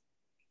 hundreds.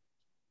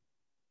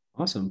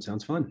 Awesome,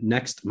 sounds fun.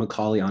 Next,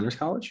 Macaulay Honors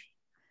College.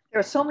 There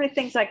are so many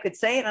things I could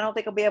say, and I don't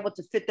think I'll be able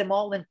to fit them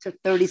all into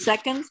 30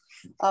 seconds.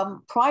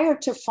 Prior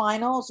to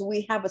finals,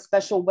 we have a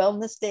special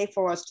wellness day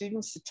for our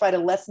students to try to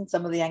lessen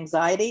some of the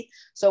anxiety.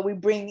 So we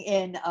bring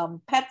in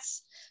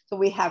pets. So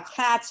we have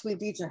cats,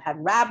 we've even had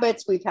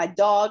rabbits, we've had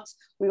dogs.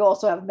 We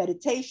also have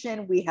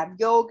meditation, we have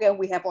yoga,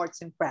 we have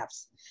arts and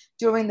crafts.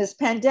 During this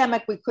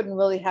pandemic, we couldn't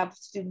really have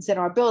students in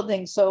our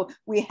building. So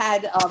we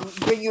had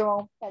bring your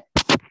own pet.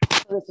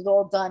 So this is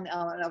all done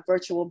on a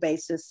virtual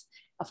basis.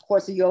 Of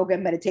course, the yoga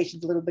and meditation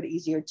is a little bit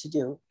easier to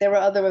do. There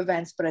are other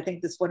events, but I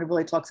think this one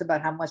really talks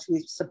about how much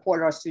we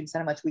support our students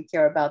and how much we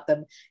care about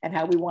them and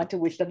how we want to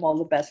wish them all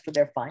the best for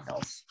their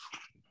finals.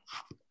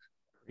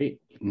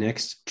 Great.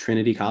 Next,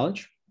 Trinity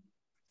College.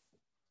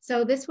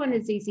 So this one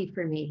is easy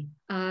for me.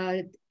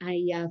 My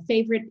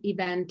favorite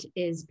event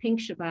is Pink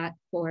Shabbat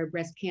for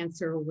breast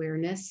cancer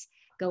awareness,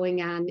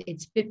 going on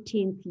its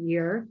 15th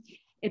year.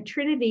 At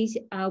Trinity,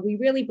 we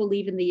really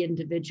believe in the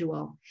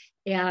individual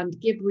and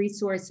give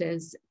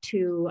resources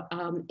to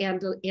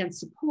and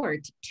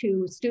support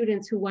to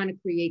students who want to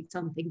create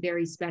something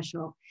very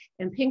special.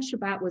 And Pink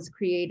Shabbat was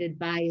created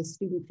by a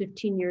student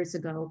 15 years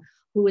ago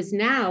who is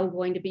now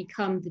going to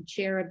become the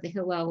chair of the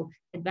Hillel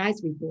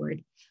Advisory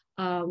Board.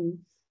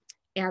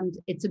 And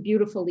it's a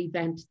beautiful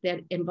event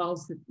that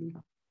involves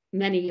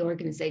many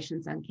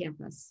organizations on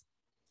campus.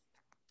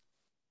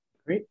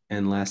 Great.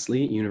 And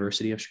lastly,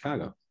 University of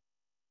Chicago.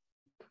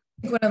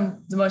 One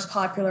of the most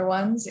popular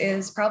ones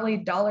is probably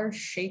Dollar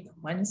Shake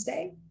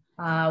Wednesday,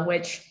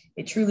 which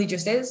it truly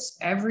just is.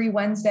 Every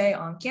Wednesday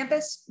on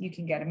campus, you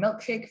can get a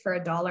milkshake for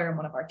 $1 in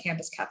one of our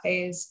campus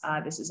cafes.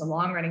 This is a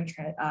long-running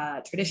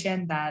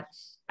tradition that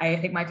I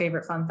think my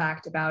favorite fun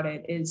fact about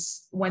it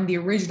is when the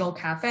original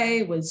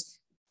cafe was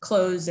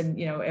closed and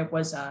it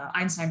was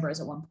Einstein Bros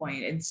at one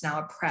point, it's now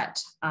a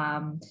Pret.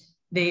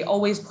 They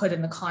always put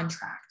in the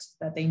contract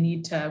that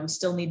we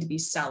still need to be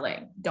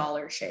selling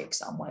dollar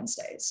shakes on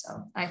Wednesdays.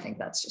 So I think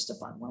that's just a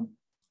fun one.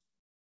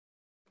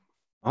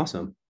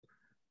 Awesome.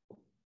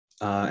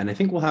 And I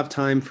think we'll have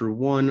time for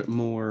one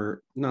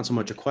more, not so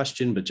much a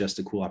question, but just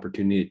a cool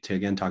opportunity to,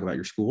 again, talk about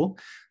your school.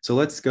 So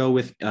let's go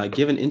with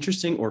give an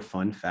interesting or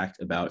fun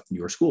fact about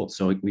your school.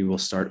 So we will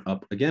start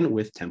up again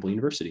with Temple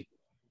University.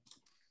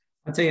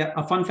 I'd say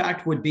a fun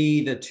fact would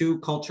be the two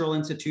cultural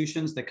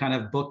institutions that kind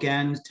of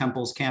bookend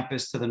Temple's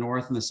campus to the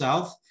north and the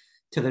south.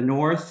 To the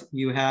north,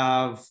 you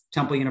have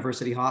Temple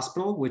University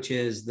Hospital, which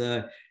is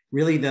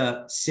really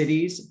the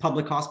city's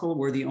public hospital.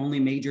 We're the only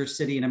major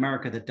city in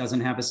America that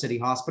doesn't have a city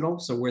hospital,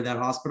 so we're that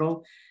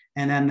hospital.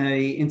 And then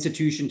the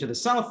institution to the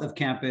south of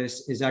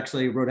campus is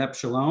actually Rodep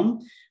Shalom,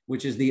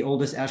 which is the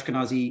oldest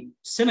Ashkenazi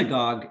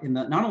synagogue in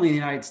not only in the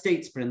United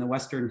States, but in the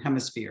Western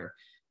Hemisphere,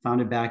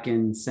 founded back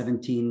in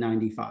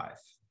 1795.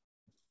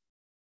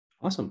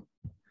 Awesome.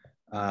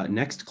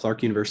 Next,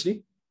 Clark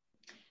University.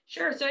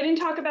 Sure. So I didn't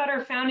talk about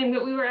our founding,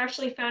 but we were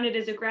actually founded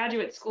as a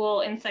graduate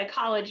school in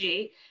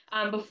psychology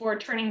before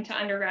turning to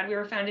undergrad. We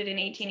were founded in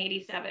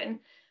 1887.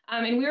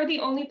 And we were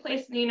the only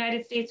place in the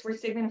United States where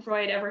Sigmund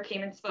Freud ever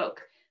came and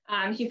spoke.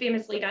 He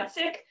famously got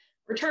sick,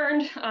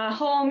 returned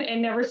home,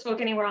 and never spoke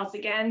anywhere else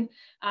again.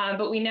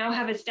 But we now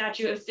have a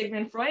statue of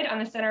Sigmund Freud on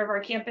the center of our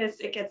campus.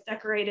 It gets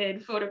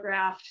decorated,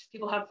 photographed.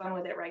 People have fun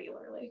with it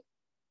regularly.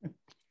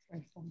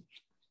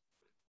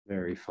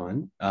 Very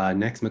fun.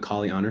 Next,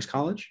 Macaulay Honors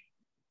College.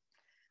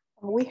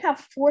 We have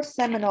 4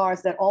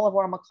 seminars that all of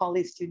our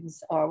Macaulay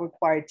students are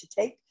required to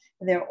take,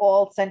 and they're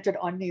all centered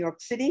on New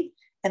York City,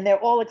 and they're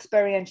all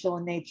experiential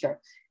in nature.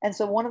 And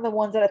so one of the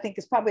ones that I think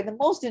is probably the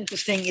most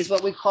interesting is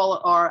what we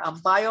call our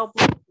bio.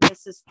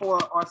 This is for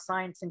our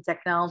science and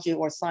technology,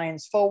 or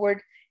science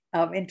forward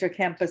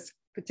intercampus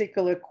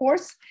particular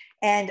course.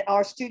 And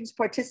our students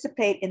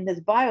participate in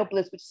this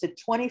BioBliss, which is a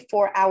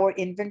 24-hour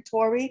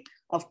inventory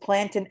of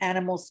plant and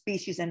animal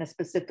species in a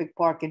specific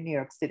park in New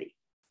York City.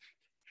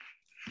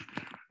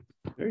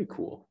 Very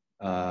cool.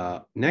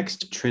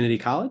 Next, Trinity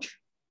College.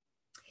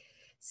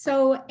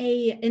 So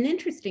an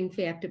interesting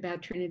fact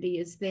about Trinity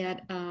is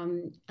that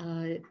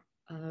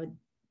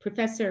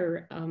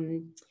Professor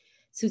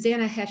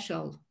Susanna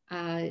Heschel,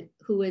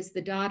 who is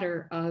the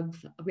daughter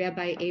of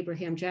Rabbi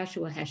Abraham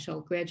Joshua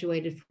Heschel,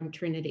 graduated from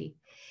Trinity.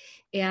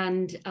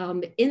 And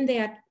in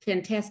that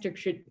fantastic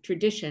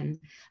tradition,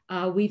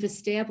 we've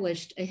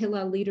established a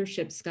Hillel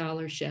Leadership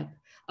Scholarship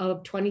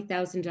of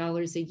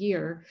 $20,000 a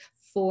year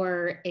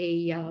for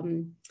a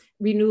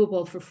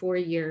renewable for 4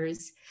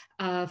 years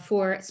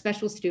for a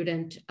special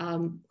student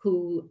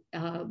who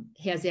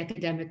has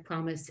academic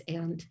promise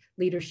and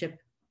leadership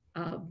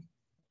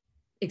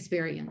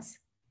experience.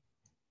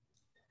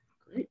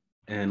 Great.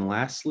 And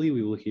lastly,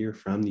 we will hear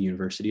from the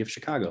University of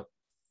Chicago.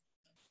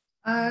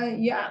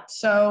 Yeah,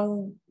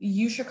 so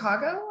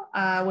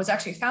UChicago was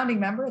actually a founding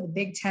member of the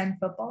Big Ten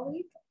Football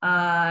League.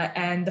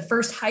 And the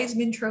first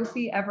Heisman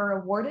Trophy ever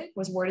awarded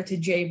was awarded to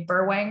Jay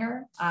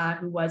Berwanger,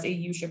 who was a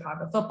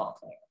UChicago football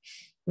player.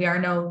 We are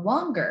no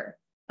longer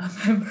a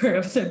member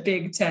of the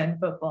Big Ten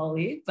Football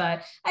League,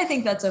 but I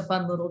think that's a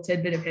fun little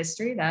tidbit of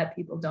history that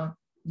people don't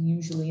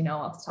usually know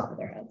off the top of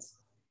their heads.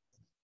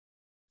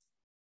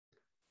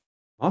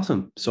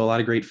 Awesome. So a lot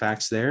of great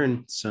facts there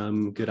and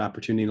some good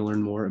opportunity to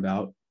learn more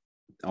about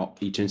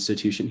each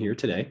institution here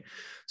today.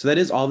 So that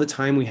is all the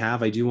time we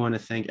have. I do want to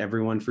thank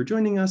everyone for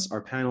joining us,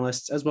 our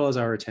panelists, as well as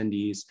our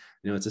attendees.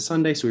 I know it's a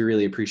Sunday, so we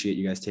really appreciate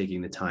you guys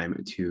taking the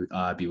time to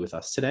be with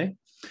us today.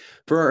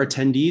 For our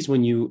attendees,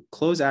 when you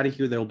close out of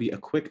here, there will be a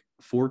quick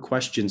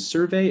 4-question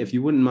survey. If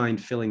you wouldn't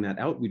mind filling that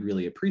out, we'd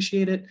really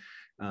appreciate it.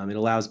 It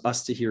allows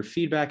us to hear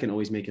feedback and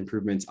always make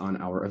improvements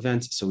on our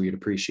events. So we'd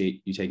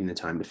appreciate you taking the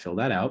time to fill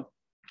that out.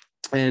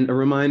 And a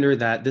reminder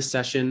that this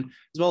session,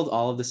 as well as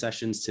all of the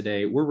sessions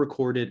today, were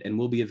recorded and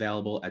will be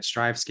available at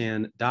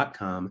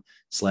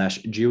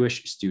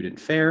strivescan.com/Jewish Student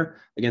Fair.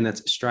 Again,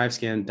 that's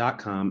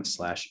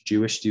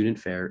strivescan.com/Jewish Student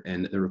Fair,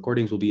 and the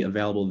recordings will be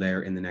available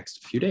there in the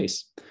next few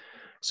days.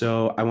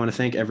 So I want to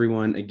thank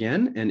everyone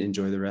again and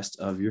enjoy the rest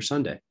of your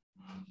Sunday.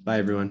 Bye,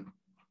 everyone.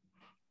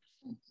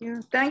 Thank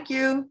you. Thank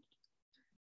you.